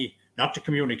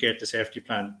communicate the safety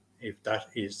plan if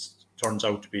that turns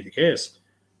out to be the case.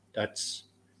 that's,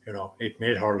 it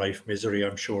made her life misery,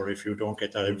 I'm sure, if you don't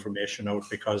get that information out,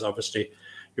 because obviously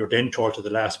you're then told to the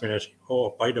last minute,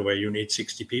 oh, by the way, you need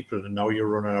 60 people, and now you're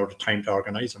running out of time to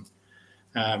organise them.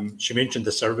 She mentioned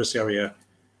the service area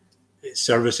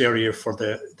for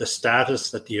the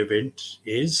status that the event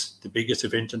is. The biggest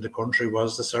event in the country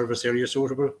was the service area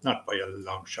suitable, not by a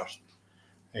long shot.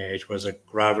 It was a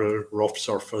gravel, rough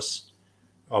surface,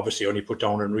 obviously only put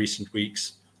down in recent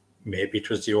weeks. Maybe it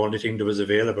was the only thing that was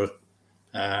available.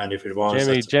 And if it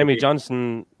was... Jamie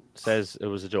Johnson says it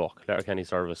was a joke. Letterkenny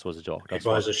service was a joke. It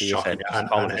was a shocking.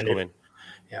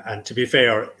 And to be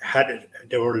fair,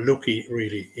 they were lucky,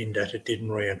 really, in that it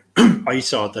didn't rain. I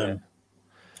saw them,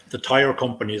 the tyre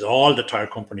companies, all the tyre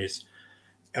companies,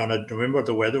 and I remember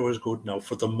the weather was good now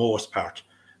for the most part,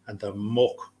 and the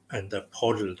muck and the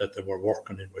puddle that they were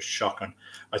working in was shocking.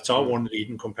 I saw one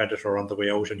leading competitor on the way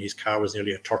out, and his car was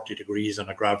nearly at 30 degrees on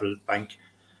a gravel bank,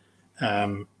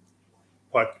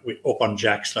 up on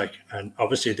jacks, and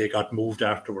obviously they got moved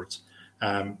afterwards.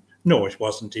 No, it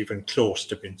wasn't even close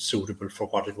to being suitable for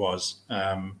what it was,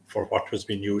 for what was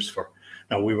being used for.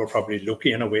 Now, we were probably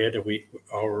lucky in a way that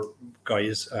our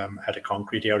guys had a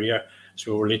concrete area,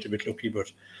 so we were a little bit lucky,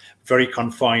 but very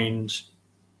confined.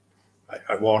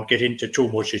 I won't get into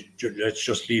too much. Let's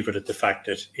just leave it at the fact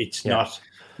that it's not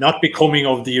becoming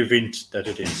of the event that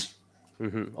it is.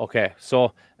 Mm-hmm. Okay,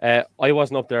 so I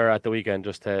wasn't up there at the weekend,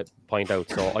 just to point out,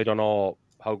 so I don't know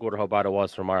how good or how bad it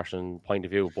was from Marshal's point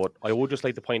of view, but I would just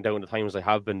like to point out in the times I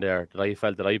have been there that I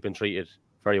felt that I've been treated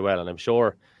very well, and I'm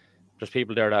sure there's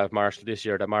people there that have marshalled this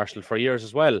year that marshalled for years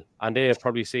as well, and they have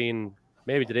probably seen,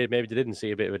 maybe they did, maybe they didn't see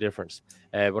a bit of a difference.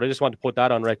 But I just want to put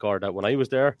that on record that when I was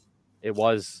there, it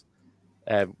was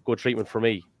good treatment for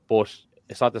me, but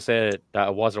it's not to say that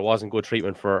it was or wasn't good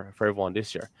treatment for everyone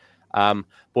this year.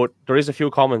 But there is a few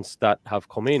comments that have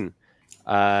come in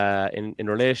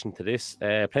relation to this.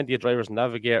 Plenty of drivers and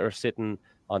navigators sitting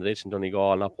on the ditch in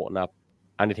Donegal, not putting up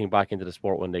anything back into the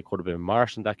sport when they could have been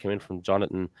marshaled. That came in from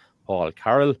Jonathan Paul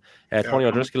Carroll. Tony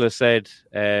O'Driscoll has said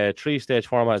 3-stage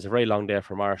format is a very long day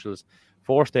for marshals.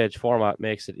 4-stage format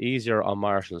makes it easier on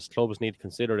marshals. Clubs need to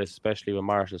consider this, especially when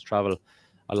marshals travel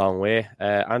a long way.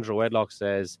 Andrew Wedlock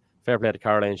says, fair play to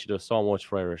Caroline, she does so much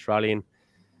for Irish rallying.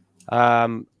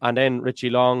 And then Richie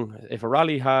Long, if a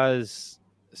rally has,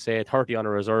 say, 30 on a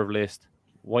reserve list,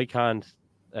 why can't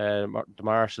they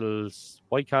marshal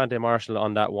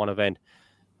on that one event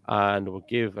and would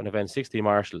give an event 60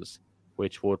 marshals,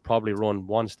 which would probably run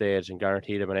one stage and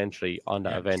guarantee them an entry on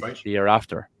that event the year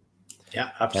after?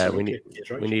 Yeah, absolutely.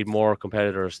 We need more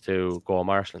competitors to go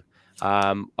marshalling.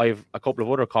 I have a couple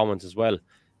of other comments as well.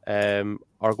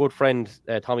 Our good friend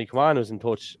Tommy Kaman, who's in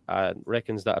touch,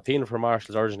 reckons that appealing for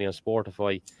marshals originally on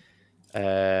Sportify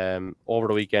over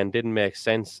the weekend didn't make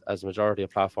sense, as the majority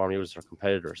of platform users are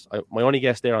competitors. My only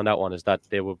guess there on that one is that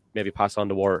they would maybe pass on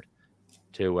the word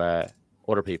to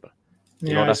other people.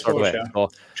 That sort of way.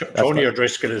 So, Tony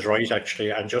O'Driscoll is right,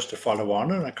 actually. And just to follow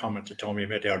on a comment that Tommy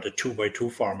made there, the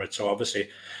 2x2 format. So obviously,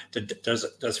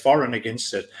 there's for and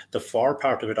against it. The for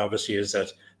part of it, obviously, is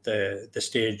that the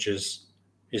stage is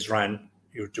ran.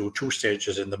 You do 2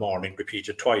 stages in the morning,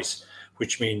 repeated twice,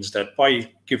 which means that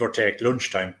by give or take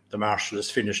lunchtime, the marshal has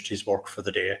finished his work for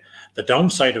the day. The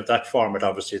downside of that format,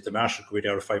 obviously, is the marshal could be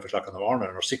there at 5 o'clock in the morning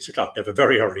or 6 o'clock. They have a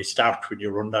very early start when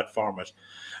you run that format.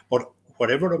 But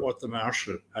whatever about the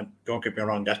marshal, and don't get me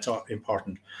wrong, that's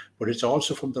important, but it's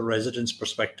also from the residents'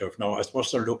 perspective. Now, I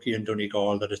suppose they're lucky in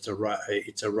Donegal that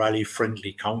it's a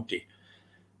rally-friendly county.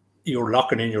 You're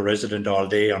locking in your resident all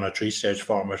day on a 3-stage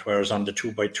format, whereas on the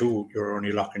 2x2, you're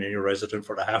only locking in your resident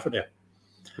for the half a day.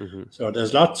 Mm-hmm. So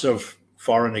there's lots of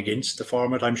for and against the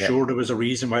format. I'm sure there was a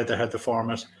reason why they had the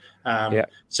format.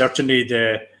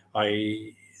 Certainly,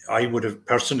 I would have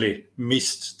personally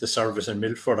missed the service in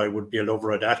Milford. I would be a lover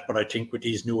of that. But I think with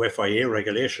these new FIA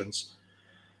regulations,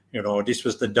 this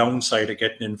was the downside of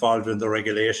getting involved in the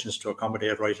regulations to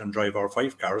accommodate right and drive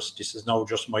R5 cars. This is now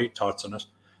just my thoughts on it.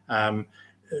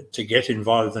 To get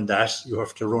involved in that, you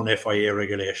have to run FIA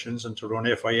regulations. And to run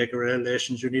FIA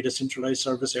regulations, you need a centralised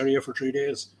service area for 3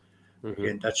 days. Mm-hmm.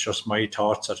 Again, that's just my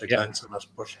thoughts at a glance on it.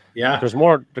 But yeah. There's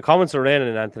more. The comments are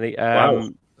raining, Anthony. Wow.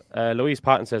 Louise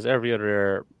Patton says every other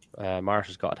year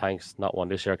Marshall's got a thanks, not one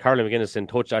this year. Caroline McGuinness in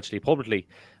touch actually publicly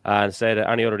and said that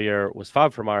any other year was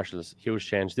fab for Marshall's. Huge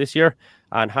change this year.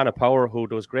 And Hannah Power, who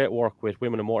does great work with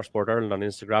Women in Motorsport Ireland on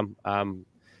Instagram.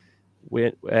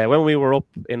 When we were up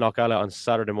in Knockalla on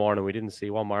Saturday morning, we didn't see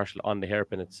one marshal on the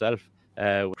hairpin itself.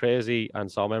 Crazy, and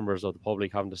saw members of the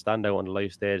public having to stand out on the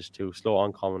live stage to slow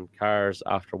oncoming cars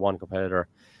after one competitor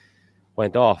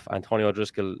went off. And Tony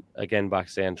O'Driscoll again back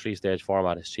saying 3-stage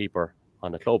format is cheaper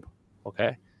on the club.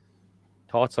 Okay,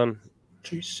 Thoughts on?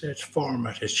 Three-stage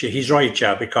format. He's right,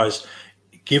 yeah, because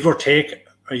give or take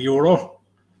 €1,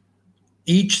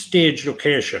 each stage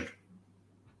location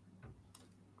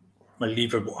will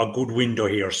leave a good window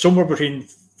here, somewhere between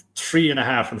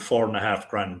 3.5 and 4.5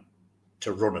 grand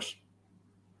to run it.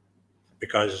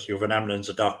 Because you have an ambulance,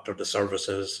 a doctor, the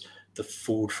services, the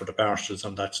food for the marshals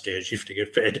on that stage, you have to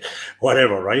get fed,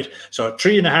 whatever, right? So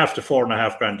 3.5 to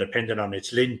 4.5 grand, depending on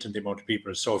its length and the amount of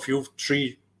people. So if you have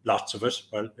 3 lots of it,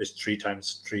 well, it's 3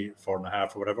 times 3,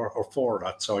 4.5 or whatever, or 4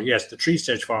 lots. So yes, the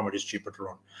 3-stage format is cheaper to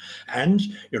run. And,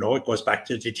 it goes back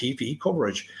to the TV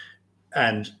coverage.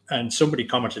 And somebody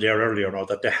commented there earlier,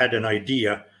 that they had an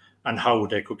idea on how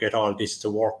they could get all this to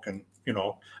work. And,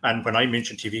 and when I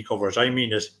mention TV coverage, I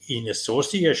mean it in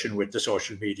association with the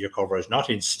social media coverage, not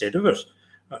instead of it,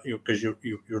 because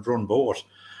you'd run both.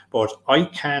 But I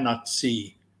cannot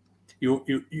see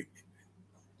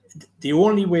the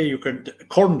only way you can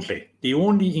currently, the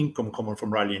only income coming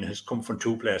from rallying has come from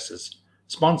 2 places: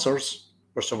 sponsors,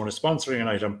 where someone is sponsoring an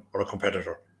item, or a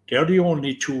competitor. They are the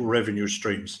only 2 revenue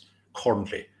streams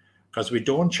currently, because we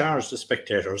don't charge the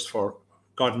spectators for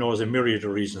God knows a myriad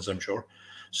of reasons, I'm sure.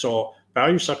 So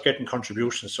you start getting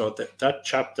contributions. So that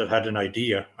chap that had an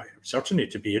idea, certainly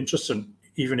to be interested,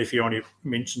 even if he only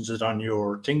mentions it on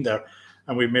your thing there,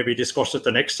 and we maybe discuss it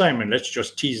the next time, and let's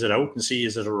just tease it out and see,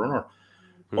 is it a runner?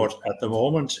 But at the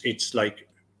moment, it's like,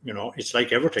 it's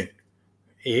like everything.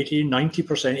 80,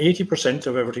 90%, 80%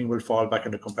 of everything will fall back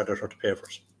on the competitor to pay for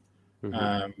it.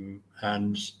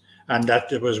 And that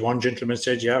there was one gentleman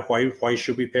said, yeah, why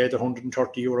should we pay the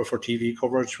 €130 for TV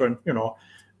coverage when,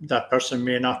 that person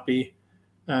may not be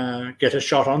get a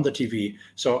shot on the TV.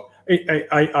 So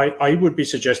I would be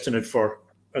suggesting it for,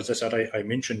 as I said, I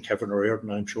mentioned Kevin O'Riordan,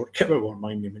 and I'm sure Kevin won't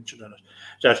mind me mentioning it,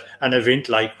 that an event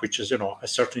which is,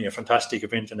 certainly a fantastic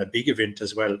event and a big event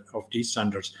as well of these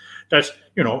standards, that,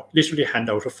 literally hand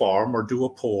out a form or do a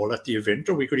poll at the event,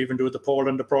 or we could even do the poll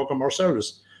in the program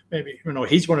ourselves. Maybe,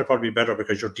 he's going to probably be better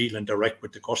because you're dealing direct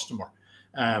with the customer.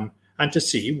 And to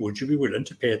see, would you be willing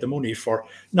to pay the money for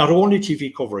not only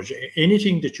TV coverage,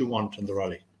 anything that you want in the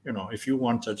rally? If you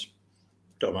wanted,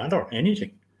 don't matter,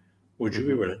 anything, would you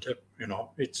be willing to,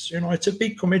 it's a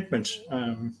big commitment.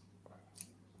 Don't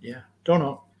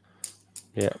know.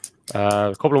 Yeah.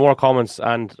 A couple of more comments,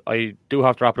 and I do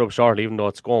have to wrap it up shortly, even though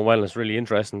it's going well and it's really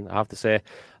interesting, I have to say.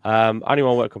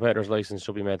 Anyone with a competitor's license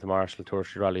should be made to marshal 2 or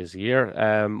 3 rallies a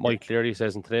year. Mike Cleary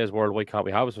says, in today's world, why can't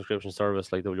we have a subscription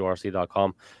service like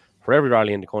WRC.com for every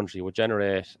rally in the country? Would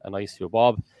generate a nice few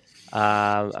bob.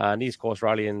 And East Coast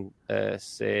Rallying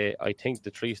say, I think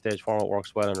the 3-stage format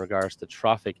works well in regards to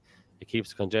traffic. It keeps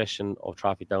the congestion of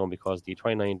traffic down, because in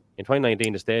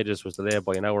 2019 the stages was delayed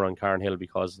by an hour on Carn Hill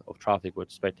because of traffic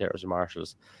with spectators and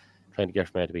marshals trying to get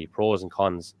from A to B. Pros and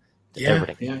cons to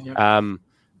everything. Yeah.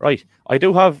 Right. I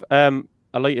do have a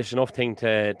lightish enough thing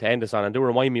to end this on, and do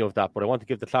remind me of that, but I want to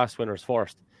give the class winners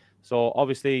first. So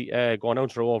obviously going down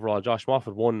through overall, Josh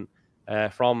Moffat won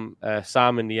from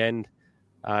Sam in the end,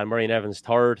 and Marion Evans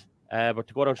third. But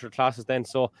to go down through the classes then,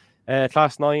 so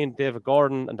Class 9, David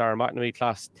Gordon and Darren McNamee.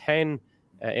 Class 10,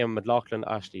 Eamon McLaughlin,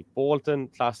 Ashley Bolton.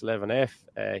 Class 11F,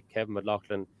 Kevin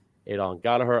McLaughlin, Aidan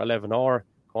Gallagher. 11R,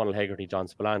 Conal Hegarty, John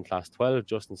Spillane. Class 12,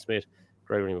 Justin Smith,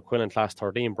 Gregory McQuillan. Class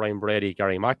 13, Brian Brady,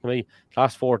 Gary McNamee.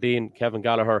 Class 14, Kevin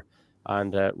Gallagher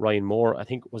and Ryan Moore. I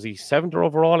think, was he 7th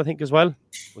overall, I think, as well,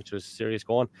 which was serious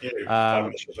going. Yeah,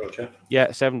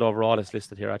 7th overall is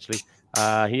listed here, actually.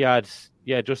 He had,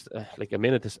 just like a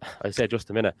minute. I said just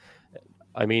a minute.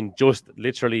 I mean, just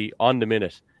literally on the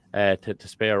minute to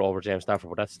spare over James Stafford,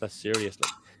 but that's serious.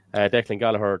 Declan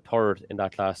Gallagher, 3rd in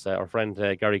that class. Our friend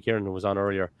Gary Kiernan, who was on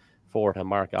earlier, 4th, and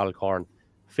Mark Alcorn,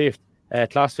 5th.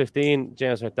 Class 15,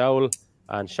 James McDowell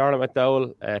and Charlotte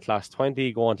McDowell. Class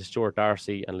 20, going to Stuart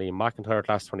Darcy and Liam McIntyre.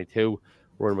 Class 22,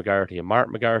 Rory McGarty and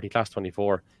Martin McGarty. Class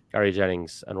 24, Gary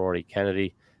Jennings and Rory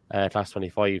Kennedy. Class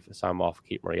 25, Sam Moff,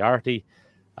 Keith Moriarty.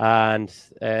 And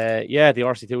the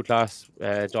RC2 class,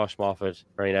 Josh Moffat,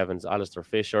 Marion Evans, Alistair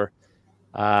Fisher.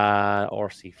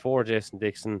 RC4, Jason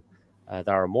Dixon,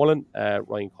 Darren Mullen,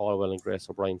 Ryan Caldwell and Grace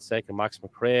O'Brien 2nd. Max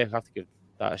McRae, I have to give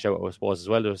that a shout out, I suppose, as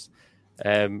well. There's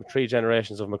 3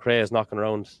 generations of McRae's knocking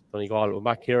around Donegal, with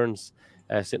Matt Kieran's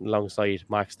sitting alongside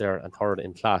Max there and 3rd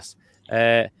in class.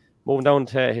 Moving down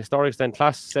to historics then,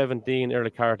 Class 17, Earl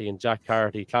Carty and Jack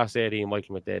Carty. Class 18,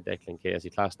 Michael McDade, Declan Casey.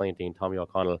 Class 19, Tommy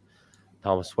O'Connell,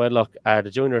 Thomas Wedlock. The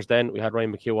juniors then, we had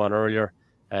Ryan McHugh on earlier.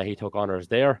 He took honours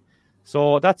there.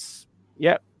 So that's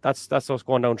us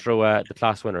going down through the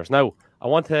class winners. Now, I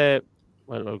want to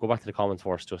Well, I'll go back to the comments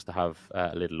first just to have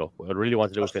a little look. I really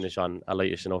want to do a finish on a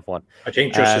lightish enough one. I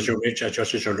think just as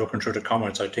you're looking through the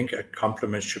comments, I think a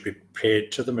compliment should be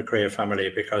paid to the McHugh family,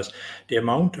 because the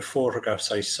amount of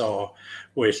photographs I saw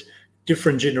with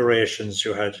different generations,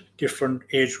 you had different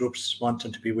age groups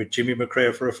wanting to be with Jimmy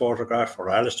McHugh for a photograph or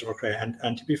Alistair McHugh,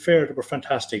 and to be fair, they were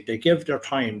fantastic. They gave their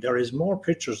time. There is more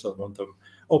pictures of them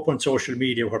up on social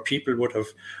media where people would have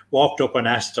walked up and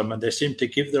asked them, and they seemed to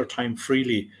give their time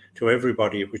freely to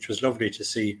everybody, which was lovely to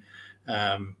see.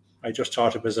 I just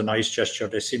thought it was a nice gesture.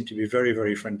 They seem to be very,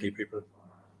 very friendly people.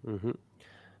 Mm-hmm.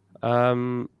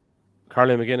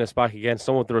 Carly McGuinness back again.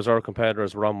 Some of the reserve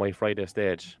competitors were on my Friday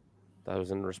stage. That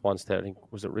was in response to, I think,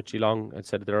 was it Richie Long? I'd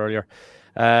said it there earlier.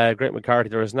 Great McCarthy,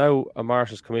 there is now a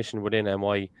Marshalls Commission within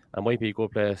MI, and might be a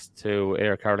good place to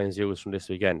air Caroline's views from this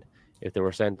weekend if they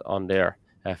were sent on there.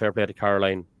 Fair play to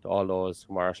Caroline, to all those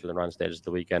who marshalled and ran stages the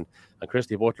weekend. And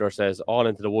Christy Butler says, all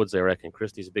into the woods, I reckon.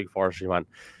 Christy's a big forestry man.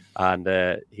 And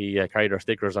he carried our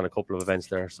stickers on a couple of events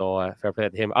there. So fair play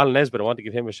to him. Alan Nesbitt, I want to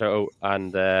give him a shout out.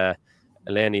 And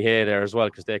Eleni Hay there as well,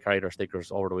 because they carried our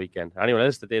stickers over the weekend. Anyone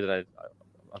else that did it,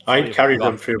 I carried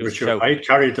them for you,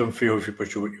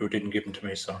 but you didn't give them to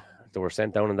me. So they were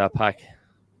sent down in that pack.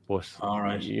 But all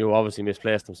right, you obviously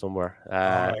misplaced them somewhere.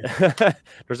 Right.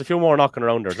 There's a few more knocking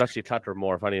around. There's actually a clatter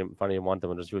more if anyone want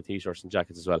them, and there's a few t-shirts and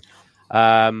jackets as well.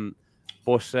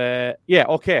 Yeah,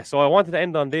 okay. So I wanted to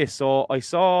end on this. So I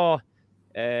saw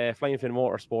Flying Finn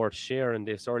Motorsport sharing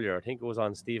this earlier. I think it was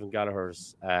on Stephen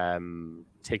Gallagher's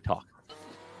TikTok.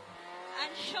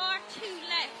 And short to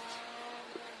left.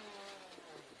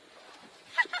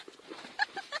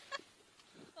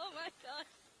 Oh my God.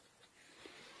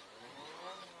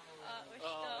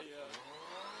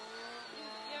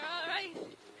 You're all right.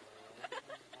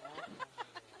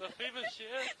 The famous shit.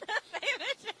 The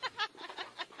famous.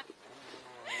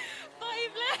 5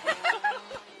 left.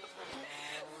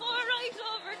 4 right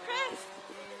over crest.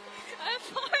 And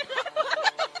 4 left.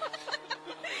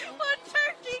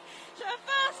 130 to a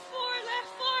fast 4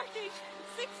 left 40.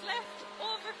 6 left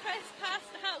over crest past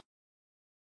the house.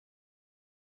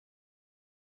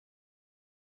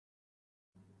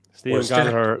 Stephen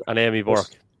Gallagher and Amy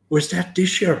Burke. Was that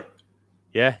this year?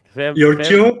 Yeah. You're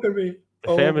joking me.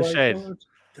 The famous shade. God.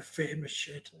 The famous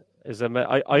shade. Is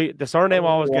the surname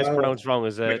always gets pronounced wrong.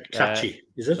 Is it McClatchy?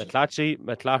 Is it McClatchy?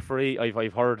 McClaffery?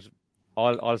 I've heard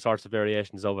all sorts of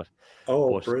variations of it.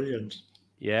 Oh, but, brilliant!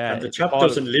 Yeah, and the chap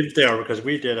doesn't live there, because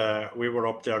we were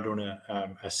up there doing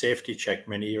a safety check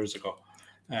many years ago,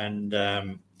 and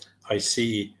I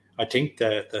think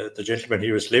the gentleman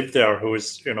who lived there, who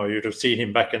was, you'd have seen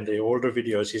him back in the older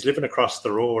videos. He's living across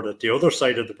the road at the other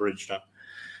side of the bridge now.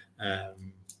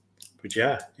 But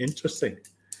yeah, interesting.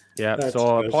 Yeah,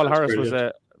 so Paul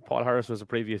Harris was a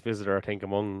previous visitor, I think,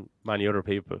 among many other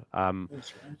people.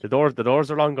 The doors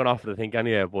are long gone off, I think,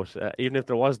 anyway. But even if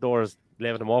there was doors,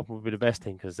 leaving them open would be the best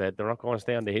thing, because they're not going to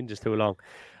stay on the hinges too long.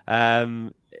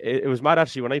 It was mad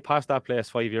actually when I passed that place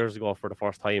 5 years ago for the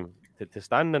first time. To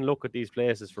stand and look at these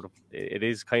places it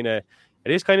is kind of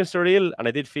surreal, and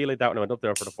I did feel like that when I went up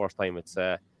there for the first time. It's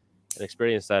an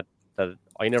experience that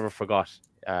I never forgot.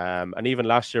 And even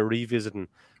last year, revisiting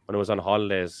when I was on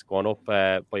holidays, going up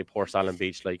by Port Salin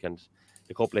Beach, and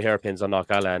a couple of hairpins on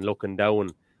Knockalla, and looking down.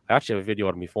 I actually have a video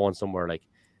on my phone somewhere.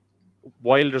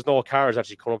 While there's no cars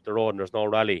actually coming up the road and there's no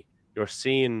rally, you're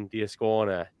seeing the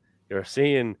Ascona, you're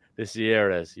seeing the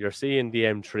Sierras, you're seeing the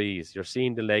M3s, you're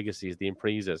seeing the Legacies, the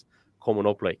Impresas coming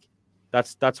up.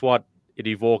 That's what it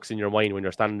evokes in your mind when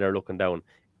you're standing there looking down,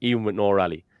 even with no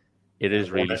rally. It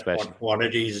is really special. One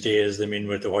of these days, the men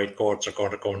with the white coats are going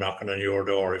to go knocking on your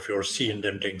door if you're seeing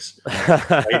them things.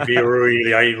 I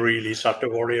really start to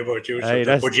worry about you. Hey,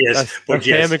 that's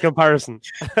in comparison.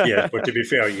 Yeah, but to be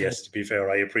fair,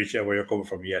 I appreciate where you're coming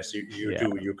from. Yes, you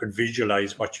do. You can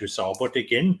visualize what you saw. But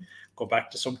again, go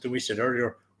back to something we said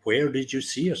earlier. Where did you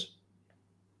see it?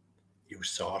 You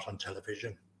saw it on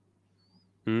television.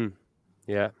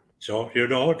 Yeah. So,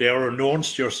 they are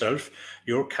announced to yourself.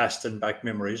 You're casting back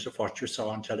memories of what you saw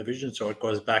on television. So it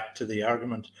goes back to the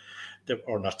argument,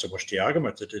 or not so much the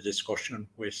argument, the discussion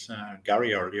with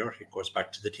Gary earlier. It goes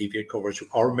back to the TV coverage.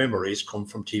 Our memories come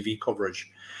from TV coverage.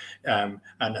 And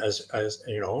as as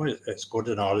good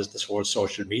and all as this whole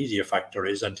social media factor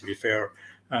is, and to be fair,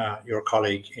 your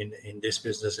colleague in this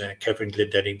business, Kevin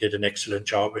Glendenning, did an excellent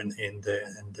job in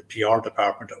the PR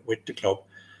department with the club.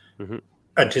 Mm-hmm.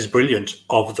 And it is brilliant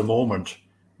of the moment,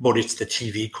 but it's the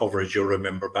TV coverage you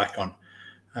remember back on.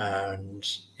 And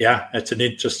yeah, it's an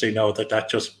interesting now that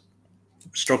just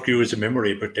struck you as a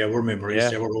memory, but they were memories.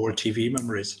 They were old TV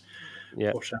memories.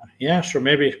 Yeah. But, sure,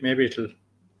 maybe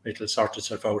it'll sort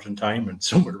itself out in time, and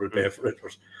someone will pay for it.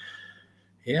 But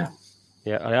yeah.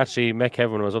 I actually met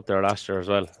Kevin was up there last year as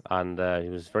well, and he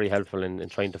was very helpful in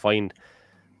trying to find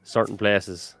certain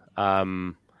places.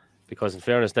 Because in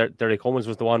fairness, Derek Cummins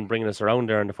was the one bringing us around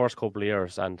there in the first couple of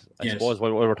years, and I suppose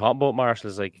when we were talking about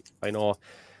marshals, like I know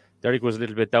Derek was a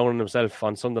little bit down on himself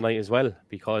on Sunday night as well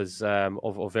because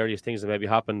of various things that maybe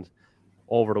happened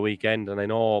over the weekend, and I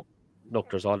know. Look,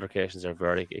 there's altercations there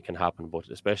where it can happen, but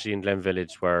especially in Glen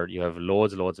Village where you have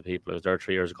loads and people. I was there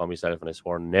 3 years ago myself, and I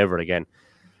swore never again.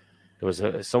 There was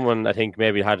someone I think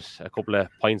maybe had a couple of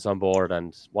pints on board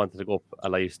and wanted to go up a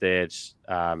live stage.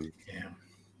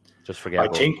 Just forget. I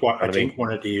think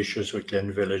one of the issues with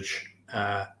Glen Village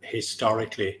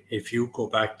historically, if you go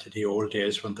back to the old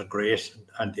days when the great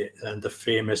and the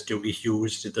famous Dougie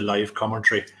Hughes did the live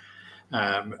commentary.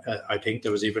 I think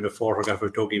there was even a photograph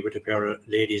of Dougie with a pair of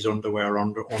ladies' underwear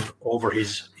over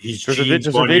his jeans. There's a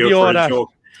video of that.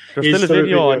 There's still a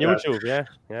video on YouTube.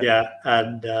 Yeah.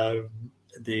 And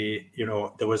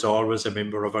there was always a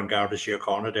member of An Garda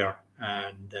Síochána there,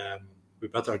 and we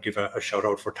better give a shout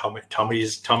out for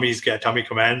Tommy's Tommy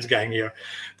Command's gang here.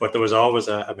 But there was always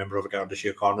a member of An Garda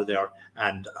Síochána there,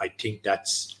 and I think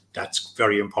that's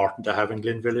very important to have in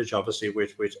Glen Village. Obviously,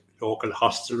 with local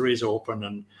hostelries open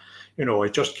and.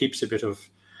 It just keeps a bit of,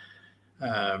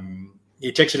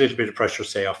 it takes a little bit of pressure,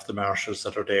 say, off the marshals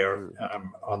that are there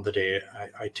on the day.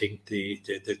 I think the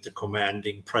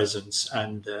commanding presence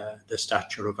and the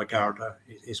stature of a Garda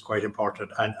is quite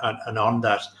important. And on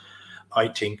that, I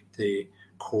think the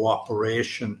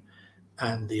cooperation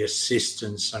and the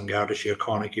assistance An Garda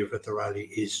Síochána give at the rally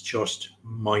is just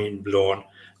mind-blowing.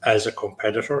 As a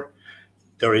competitor,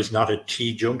 there is not a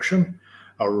T-junction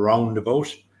or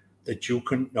roundabout that you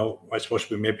can, now I suppose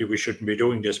we shouldn't be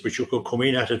doing this, but you could come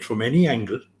in at it from any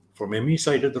angle, from any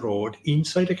side of the road,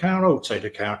 inside a car, outside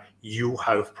a car, you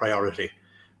have priority.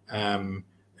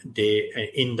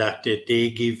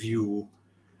 They give you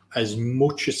as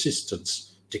much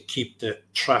assistance to keep the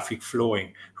traffic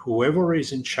flowing. Whoever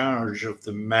is in charge of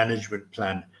the management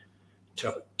plan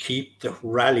to keep the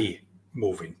rally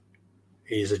moving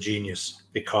is a genius,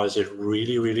 because it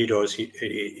really, really does.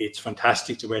 It's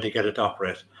fantastic the way they get it to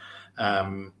operate.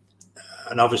 And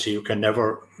obviously you can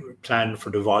never plan for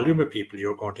the volume of people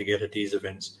you're going to get at these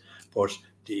events, but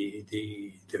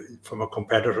the from a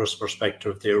competitor's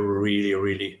perspective, they're really,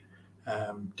 really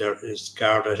there is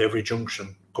guard at every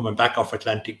junction. Coming back off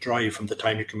Atlantic Drive, from the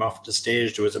time you come off the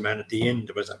stage, there was a man at the end,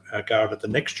 there was a guard at the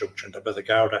next junction, there was a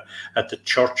guard at the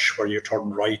church where you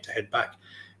turn right to head back.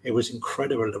 It was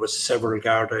incredible. There was several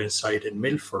Garda inside in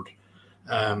Milford.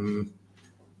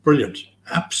 Brilliant,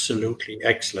 absolutely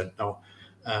excellent. Now,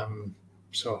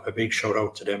 so a big shout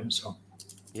out to them. So,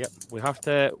 yeah, we have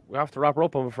to wrap her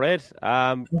up, I'm afraid.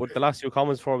 With the last few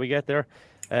comments before we get there,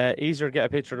 easier to get a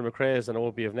picture of the McRae's than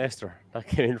OB of Nestor. That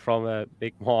came in from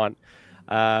Big Mon.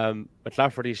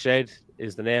 McClafferty Shed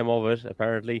is the name of it,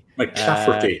 apparently.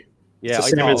 McClafferty. Yeah,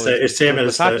 same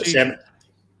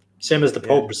as the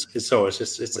pubs. So it's the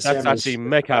same. That's actually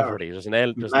McCafferty. There's an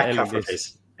L. There's an L in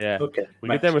this. Yeah. Okay. We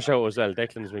get them a shout as well.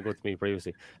 Declan's been good to me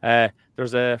previously.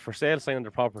 There's a for sale sign on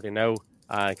the property now.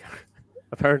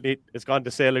 Apparently, it's gone to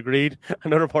sale agreed.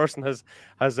 Another person has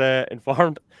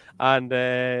informed.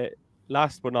 And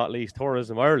last but not least,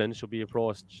 Tourism Ireland should be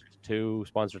approached to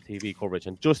sponsor TV coverage.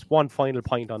 And just one final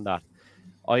point on that.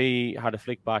 I had a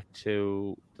flick back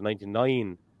to the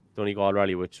 99 Donegal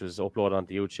Rally, which was uploaded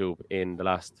onto YouTube in the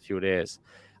last few days.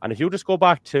 And if you just go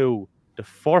back to the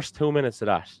first 2 minutes of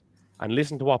that and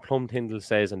listen to what Plum Tyndall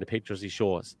says and the pictures he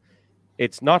shows,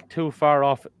 it's not too far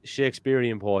off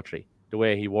Shakespearean poetry, the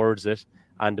way he words it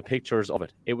and the pictures of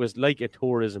it. It was like a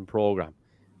tourism program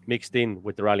mixed in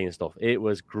with the rally and stuff. It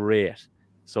was great.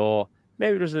 So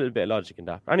maybe there's a little bit of logic in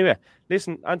that. Anyway,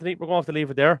 listen, Anthony, we're going to have to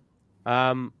leave it there.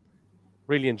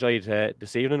 Really enjoyed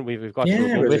this evening. We've got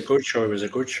it was a good show. It was a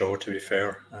good show, to be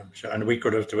fair. And we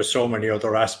could have. There were so many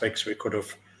other aspects we could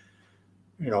have,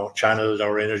 channeled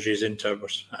our energies into.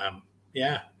 But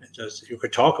you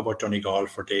could talk about Donegal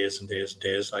for days and days and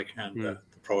days, the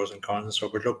pros and cons. So,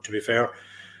 but look, to be fair,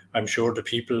 I'm sure the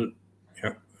people,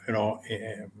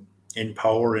 in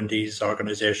power in these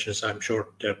organisations, I'm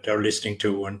sure they're listening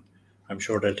to, and I'm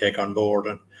sure they'll take on board.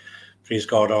 And please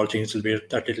God, all things will be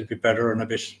that little bit better and a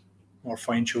bit more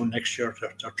fine-tuned next year.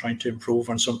 They're trying to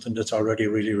improve on something that's already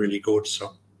really, really good.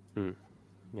 So,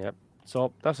 yeah.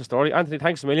 So that's the story. Anthony,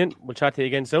 thanks a million. We'll chat to you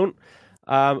again soon.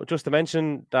 Just to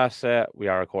mention that we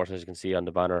are, of course, as you can see on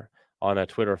the banner, on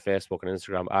Twitter, Facebook, and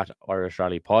Instagram at Irish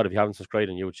Rally Pod. If you haven't subscribed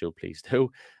on YouTube, please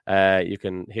do. You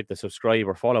can hit the subscribe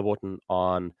or follow button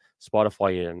on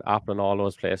Spotify and Apple and all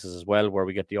those places as well, where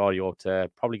we get the audio up to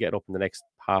probably get up in the next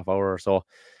half hour or so.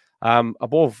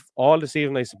 Above all this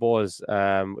evening, I suppose, we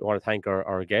want to thank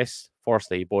our guests,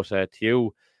 firstly, but to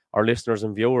you, our listeners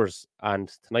and viewers,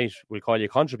 and tonight we'll call you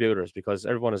contributors, because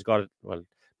everyone has got, well,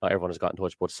 not everyone has got in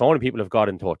touch, but so many people have got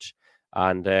in touch,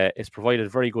 and it's provided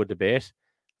very good debate.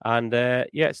 And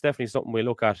it's definitely something we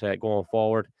look at going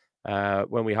forward.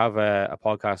 When we have a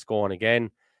podcast going again,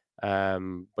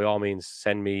 by all means,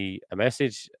 send me a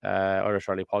message.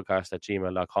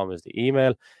 IrishRallyPodcast@gmail.com is the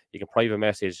email. You can private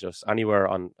message us anywhere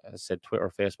on, as I said,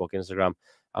 Twitter, Facebook, Instagram,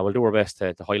 and we'll do our best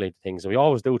to highlight things. And we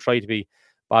always do try to be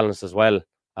balanced as well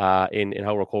in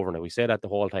how we're covering it. We say that the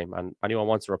whole time. And anyone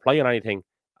wants to reply on anything,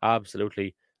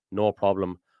 absolutely no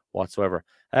problem whatsoever.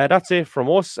 That's it from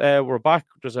us. We're back.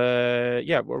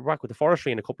 We're back with the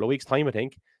forestry in a couple of weeks' time, I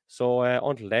think. So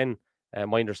until then,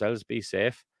 mind yourselves, be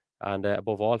safe, and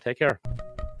above all, take care.